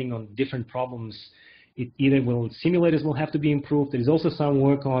 and depending on different problems, it either simulators will have to be improved. There is also some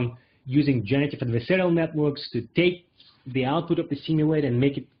work on using generative adversarial networks to take the output of the simulator and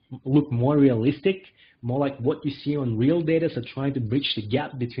make it look more realistic, more like what you see on real data, so trying to bridge the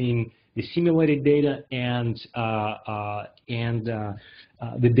gap between the simulated data and the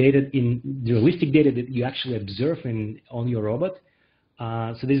data in the realistic data that you actually observe on your robot.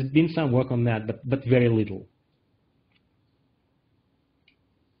 So there's been some work on that, but very little.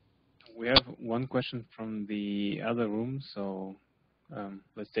 We have one question from the other room, so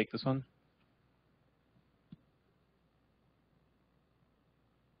let's take this one.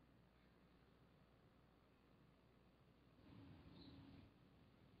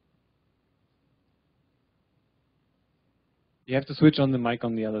 You have to switch on the mic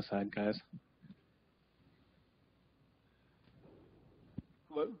on the other side, guys.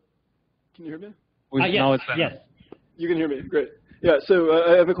 Hello? Can you hear me? Yes, now it's better. yes. You can hear me, great. Yeah,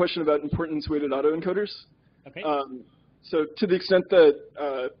 so I have a question about importance-weighted autoencoders. Okay. So to the extent that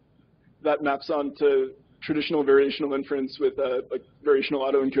that maps onto traditional variational inference with like variational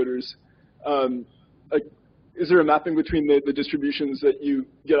autoencoders, like, is there a mapping between the distributions that you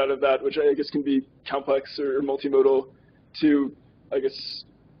get out of that, which I guess can be complex or multimodal, to, I guess,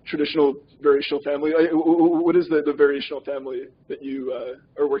 traditional variational family? What is the variational family that you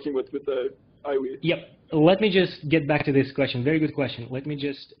are working with the IWE? Yep. Let me just get back to this question. Very good question. Let me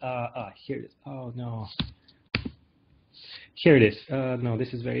just, here it is. Oh, no. Here it is. No,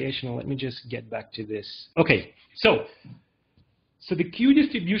 this is variational. Let me just get back to this. Okay. So the Q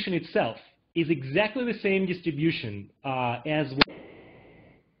distribution itself is exactly the same distribution as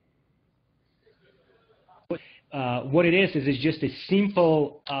what it is it's just a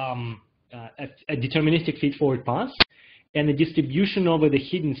simple a deterministic feed-forward pass, and the distribution over the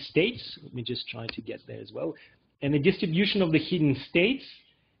hidden states. Let me just try to get there as well. And the distribution of the hidden states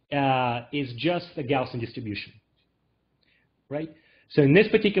is just a Gaussian distribution, right? So in this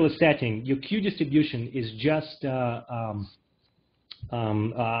particular setting, your Q distribution is just in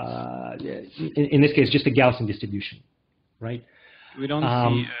this case just a Gaussian distribution, right? We don't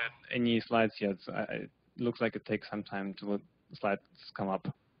see any slides yet. So it looks like it takes some time to let the slides come up.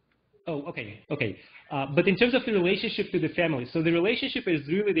 Oh, okay, okay. But in terms of the relationship to the family, so the relationship is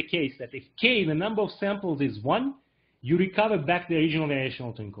really the case that if K, the number of samples, is 1, you recover back the original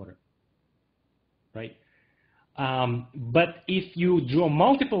variational autoencoder, right? But if you draw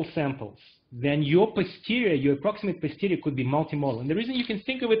multiple samples, then your posterior, your approximate posterior, could be multimodal. And the reason you can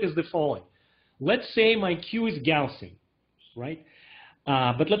think of it is the following. Let's say my Q is Gaussian, right?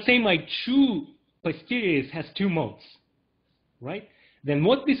 But let's say my true posterior has 2 modes, right? Then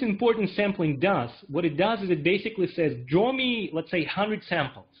what this importance sampling does, what it does is it basically says, draw me, let's say, 100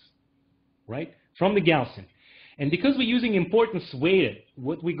 samples, right, from the Gaussian. And because we're using importance weighted,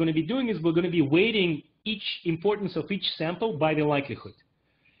 what we're going to be doing is we're going to be weighting each importance of each sample by the likelihood.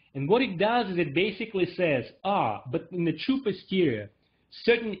 And what it does is it basically says, but in the true posterior,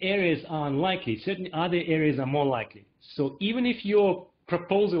 certain areas are unlikely, certain other areas are more likely. So even if your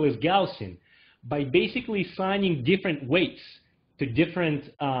proposal is Gaussian, by basically assigning different weights to different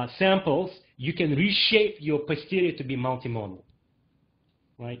samples, you can reshape your posterior to be multimodal,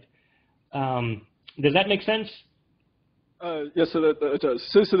 right? Does that make sense? Yes, so that does.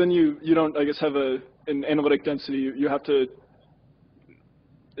 So then you don't, I guess, have an analytic density. You have to,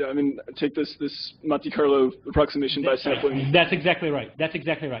 yeah, I mean, take this Monte Carlo approximation by sampling. That's exactly right. That's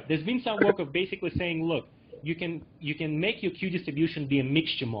exactly right. There's been some work of basically saying, look, you can make your Q distribution be a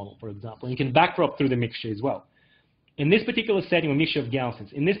mixture model, for example. You can backprop through the mixture as well. In this particular setting, a mixture of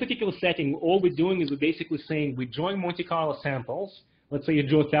Gaussians. In this particular setting, all we're doing is we're basically saying we're drawing Monte Carlo samples. Let's say you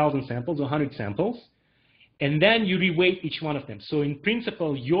draw 1,000 samples or 100 samples, and then you reweight each one of them. So in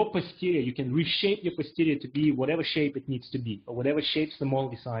principle, your posterior, you can reshape your posterior to be whatever shape it needs to be, or whatever shapes the model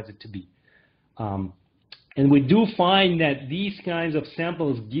decides it to be. And we do find that these kinds of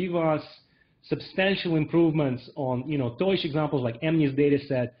samples give us substantial improvements on, toyish examples like MNIST data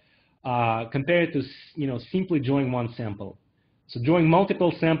set compared to, simply drawing one sample. So drawing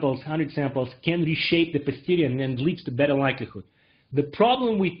multiple samples, 100 samples, can reshape the posterior and then leads to better likelihood. The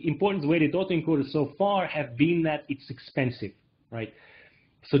problem with importance-weighted autoencoders so far have been that it's expensive, right?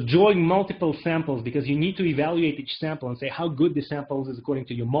 So drawing multiple samples, because you need to evaluate each sample and say how good the sample is according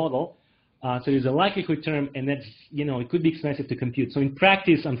to your model. So there's a likelihood term, and that's, it could be expensive to compute. So in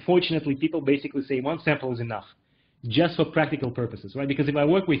practice, unfortunately, people basically say one sample is enough, just for practical purposes, right? Because if I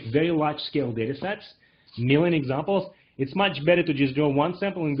work with very large-scale data sets, million examples, it's much better to just draw one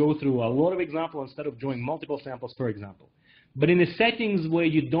sample and go through a lot of examples instead of drawing multiple samples per example. But in the settings where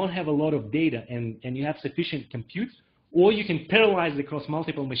you don't have a lot of data and you have sufficient compute, or you can parallelize across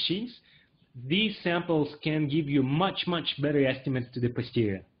multiple machines, these samples can give you much, much better estimates to the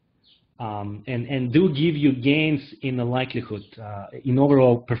posterior. And do give you gains in the likelihood, in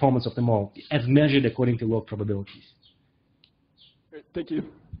overall performance of the model, as measured according to log probabilities. Great, thank you.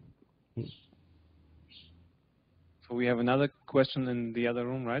 So we have another question in the other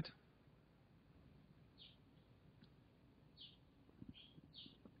room, right?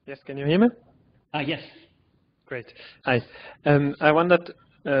 Yes, can you hear me? Yes. Great. Hi. I wondered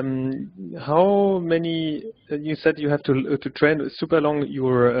how many, you said you have to train super long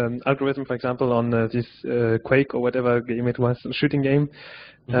your algorithm, for example, on this Quake or whatever game it was, shooting game.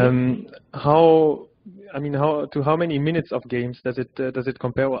 How many minutes of games does it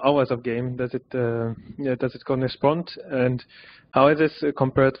compare, or hours of game does it correspond, and how is this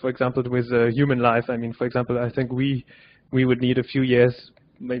compared, for example, with human life? I mean, for example, I think we would need a few years,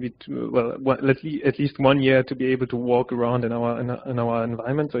 maybe at least 1 year to be able to walk around in our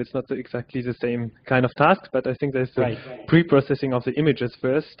environment. So it's not exactly the same kind of task, but I think there's the pre-processing of the images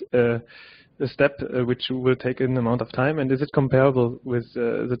first, a step which will take an amount of time. And is it comparable with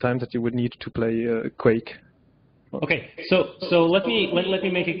the time that you would need to play Quake? Okay, so let me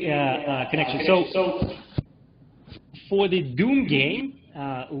make a connection. So for the Doom game,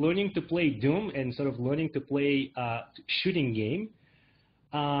 learning to play Doom and sort of learning to play shooting game,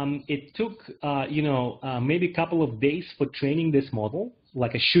 it took maybe a couple of days for training this model,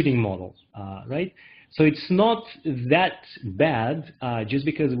 like a shooting model, right? So it's not that bad, just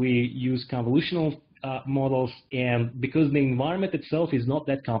because we use convolutional models, and because the environment itself is not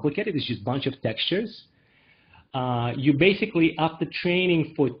that complicated. It's just a bunch of textures. You basically, after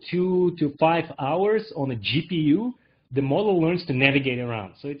training for 2 to 5 hours on a GPU, the model learns to navigate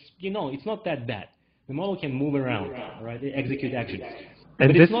around. So it's it's not that bad. The model can move around, right? Execute actions.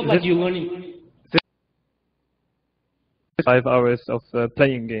 But it's not like you're learning. 5 hours of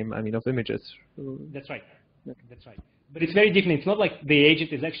playing game, I mean, of images. That's right. That's right. But it's very different. It's not like the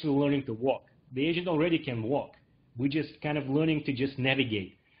agent is actually learning to walk. The agent already can walk. We're just kind of learning to just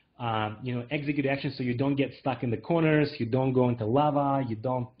navigate. Execute actions so you don't get stuck in the corners, you don't go into lava, you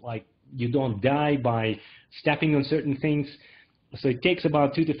don't die by stepping on certain things. So it takes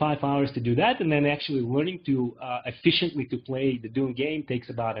about 2 to 5 hours to do that, and then actually learning to efficiently to play the Doom game takes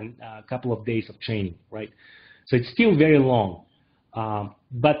about a couple of days of training, right? So it's still very long.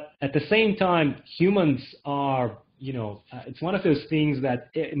 But at the same time, humans are, it's one of those things that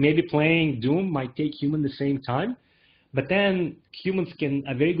maybe playing Doom might take human the same time, but then humans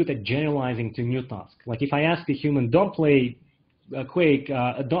are very good at generalizing to new tasks. Like if I ask a human, don't play Quake,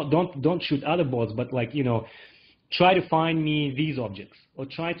 don't shoot other bots, but try to find me these objects, or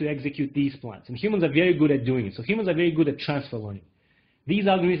try to execute these plans. And humans are very good at doing it. So humans are very good at transfer learning. These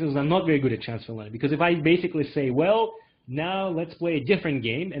algorithms are not very good at transfer learning, because if I basically say, well, now let's play a different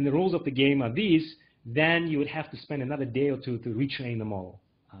game, and the rules of the game are these, then you would have to spend another day or two to retrain the model,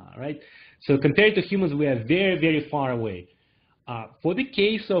 right? So compared to humans, we are very, very far away. For the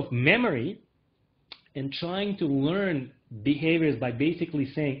case of memory, and trying to learn behaviors by basically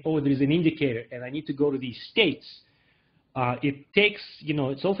saying, oh, there's an indicator, and I need to go to these states, it takes,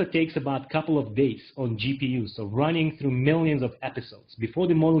 it also takes about a couple of days on GPU, so running through millions of episodes before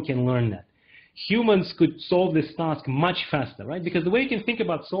the model can learn that. Humans could solve this task much faster, right? Because the way you can think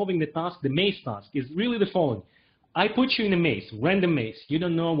about solving the task, the maze task, is really the following. I put you in a maze, random maze. You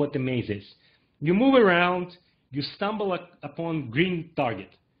don't know what the maze is. You move around, you stumble upon green target.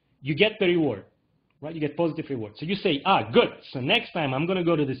 You get the reward, right? You get positive reward. So you say, good. So next time I'm going to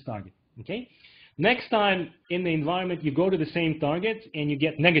go to this target, okay? Next time in the environment, you go to the same target and you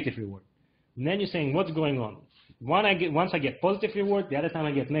get negative reward. And then you're saying, what's going on? Once I get positive reward, the other time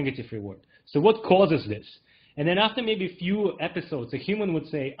I get negative reward. So what causes this? And then after maybe a few episodes, a human would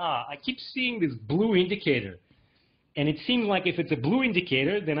say, I keep seeing this blue indicator. And it seems like if it's a blue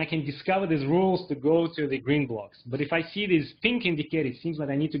indicator, then I can discover these rules to go to the green blocks. But if I see this pink indicator, it seems like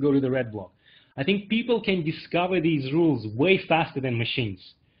I need to go to the red block. I think people can discover these rules way faster than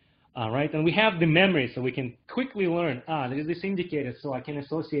machines. right? And we have the memory, so we can quickly learn, there is this indicator, so I can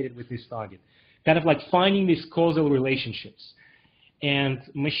associate it with this target. Kind of like finding these causal relationships. And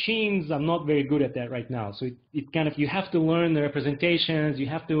machines are not very good at that right now. So it kind of, you have to learn the representations, you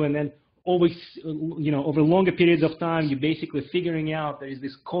have to, and then always, over longer periods of time, you're basically figuring out there is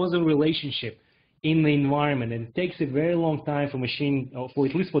this causal relationship in the environment. And it takes a very long time for machine, or for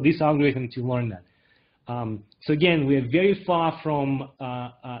at least for this algorithm to learn that. So again, we are very far from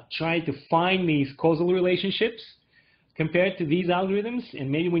trying to find these causal relationships compared to these algorithms,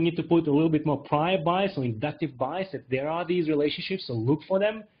 and maybe we need to put a little bit more prior bias or inductive bias if there are these relationships, so look for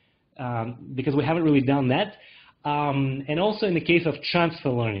them, because we haven't really done that. And also in the case of transfer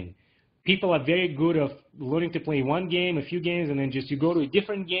learning, people are very good at learning to play one game, a few games, and then just you go to a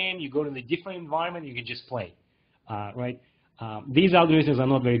different game, you go to a different environment, you can just play, right? These algorithms are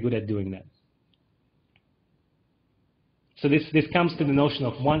not very good at doing that. So this comes to the notion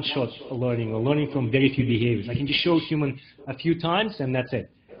of one-shot learning, or learning from very few behaviors. I can just show human a few times, and that's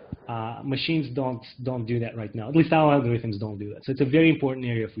it. Machines don't do that right now. At least our algorithms don't do that. So it's a very important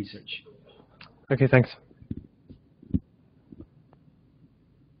area of research. Okay, thanks.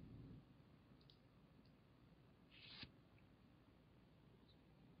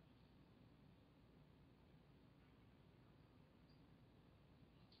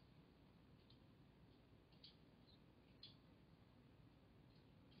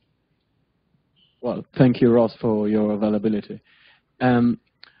 Well, thank you, Ross, for your availability.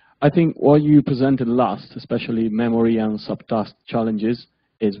 I think what you presented last, especially memory and subtask challenges,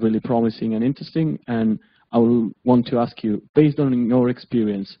 is really promising and interesting. And I will want to ask you, based on your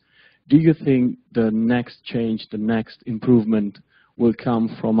experience, do you think the next change, the next improvement will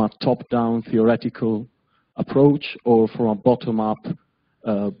come from a top-down theoretical approach or from a bottom-up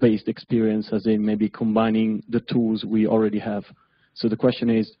based experience, as in maybe combining the tools we already have? So the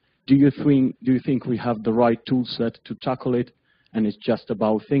question is, do you think we have the right tool set to tackle it, and it's just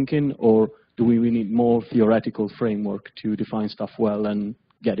about thinking, or do we need more theoretical framework to define stuff well and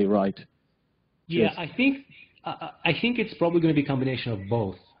get it right? Yeah, I think it's probably going to be a combination of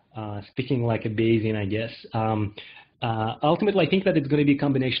both. Speaking like a Bayesian, I guess. Ultimately, I think that it's going to be a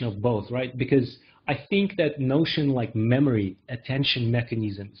combination of both, right? Because I think that notion like memory, attention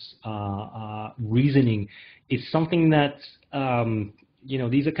mechanisms, reasoning is something that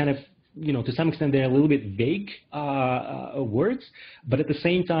these are kind of, to some extent, they're a little bit vague words, but at the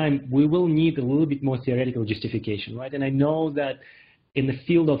same time, we will need a little bit more theoretical justification, right? And I know that in the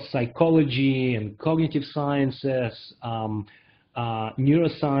field of psychology and cognitive sciences,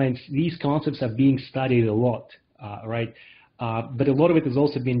 neuroscience, these concepts are being studied a lot, right? But a lot of it has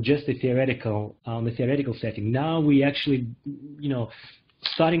also been just the theoretical setting. Now we actually,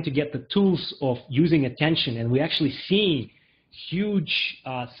 starting to get the tools of using attention, and we're actually seeing huge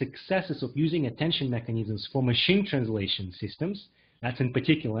successes of using attention mechanisms for machine translation systems. That's in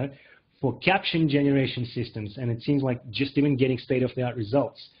particular for caption generation systems, and it seems like just even getting state-of-the-art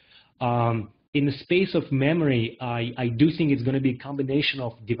results. In the space of memory, I do think it's going to be a combination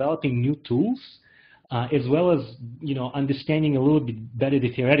of developing new tools, as well as understanding a little bit better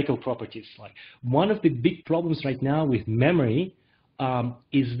the theoretical properties. Like one of the big problems right now with memory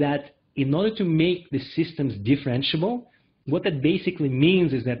is that in order to make the systems differentiable, what that basically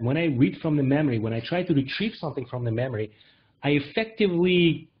means is that when I read from the memory, when I try to retrieve something from the memory, I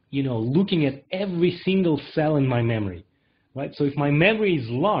effectively, looking at every single cell in my memory, right? So if my memory is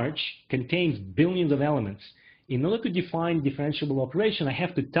large, contains billions of elements, in order to define differentiable operation, I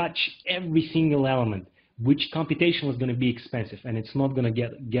have to touch every single element, which computation is going to be expensive, and it's not going to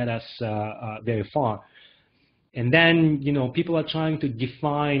get us very far. And then, people are trying to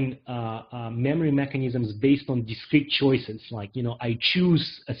define memory mechanisms based on discrete choices. Like, I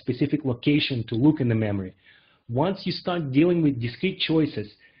choose a specific location to look in the memory. Once you start dealing with discrete choices,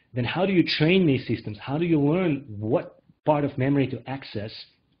 then how do you train these systems? How do you learn what part of memory to access?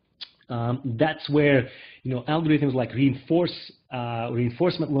 That's where, algorithms like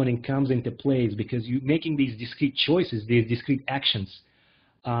reinforcement learning comes into place, because you're making these discrete choices, these discrete actions.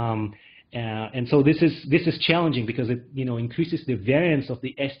 And so this is challenging because it increases the variance of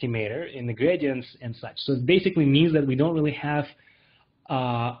the estimator in the gradients and such. So it basically means that we don't really have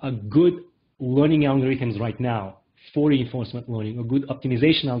a good learning algorithms right now for reinforcement learning, or good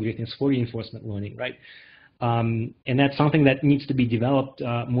optimization algorithms for reinforcement learning, right? And that's something that needs to be developed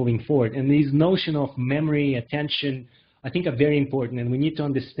moving forward. And these notion of memory, attention, I think are very important, and we need to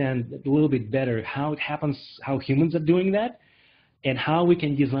understand a little bit better how it happens, how humans are doing that, and how we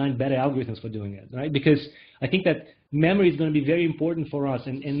can design better algorithms for doing it, right? Because I think that memory is going to be very important for us,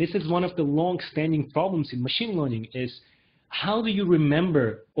 and this is one of the long-standing problems in machine learning is how do you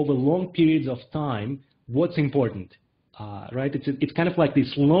remember over long periods of time what's important? Right? It's kind of like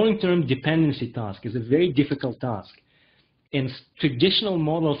this long-term dependency task. It's a very difficult task. And traditional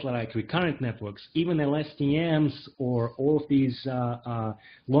models like recurrent networks, even LSTMs or all of these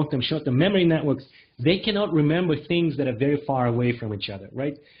long-term, short-term memory networks, they cannot remember things that are very far away from each other,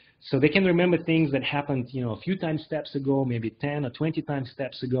 right? So they can remember things that happened, a few time steps ago, maybe 10 or 20 time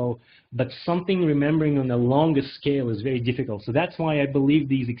steps ago, but something remembering on a longer scale is very difficult. So that's why I believe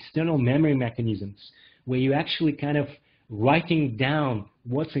these external memory mechanisms, where you actually kind of writing down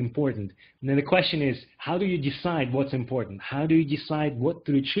what's important. And then the question is, how do you decide what's important? How do you decide what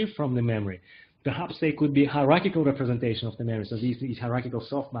to retrieve from the memory? Perhaps they could be hierarchical representation of the memory, so these hierarchical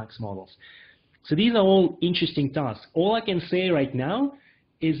softmax models. So these are all interesting tasks. All I can say right now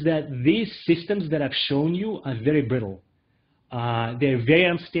is that these systems that I've shown you are very brittle. They're very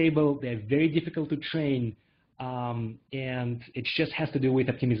unstable, they're very difficult to train, and it just has to do with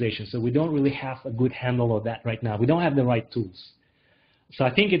optimization. So we don't really have a good handle of that right now. We don't have the right tools. So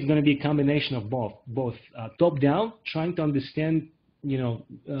I think it's going to be a combination of both top-down, trying to understand,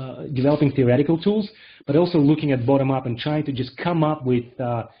 developing theoretical tools, but also looking at bottom-up and trying to just come up with,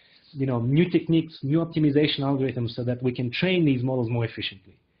 new techniques, new optimization algorithms so that we can train these models more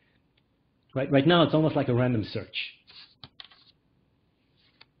efficiently. Right now, it's almost like a random search.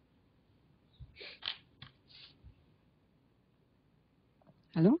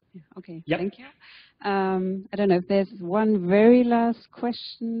 Hello? Okay, yep. Thank you. I don't know if there's one very last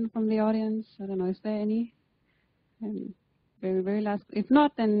question from the audience. I don't know, is there any? Very, very last. If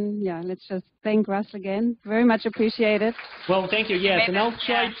not, then yeah, let's just thank Russell again. Very much appreciated. Well, thank you. Yes, and I'll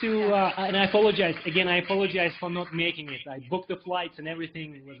try to. And I apologize again. I apologize for not making it. I booked the flights and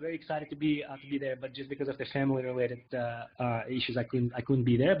everything. Was very excited to be there, but just because of the family-related issues, I couldn't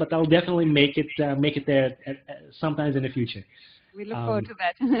be there. But I'll definitely make it there sometimes in the future. We look forward to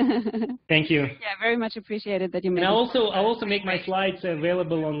that. Thank you. Yeah, very much appreciated that you made it. And I'll also make my slides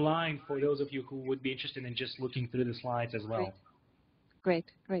available online for those of you who would be interested in just looking through the slides as well. Great.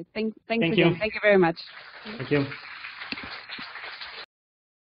 Thanks Thank again. You. Thank you very much. Thank you.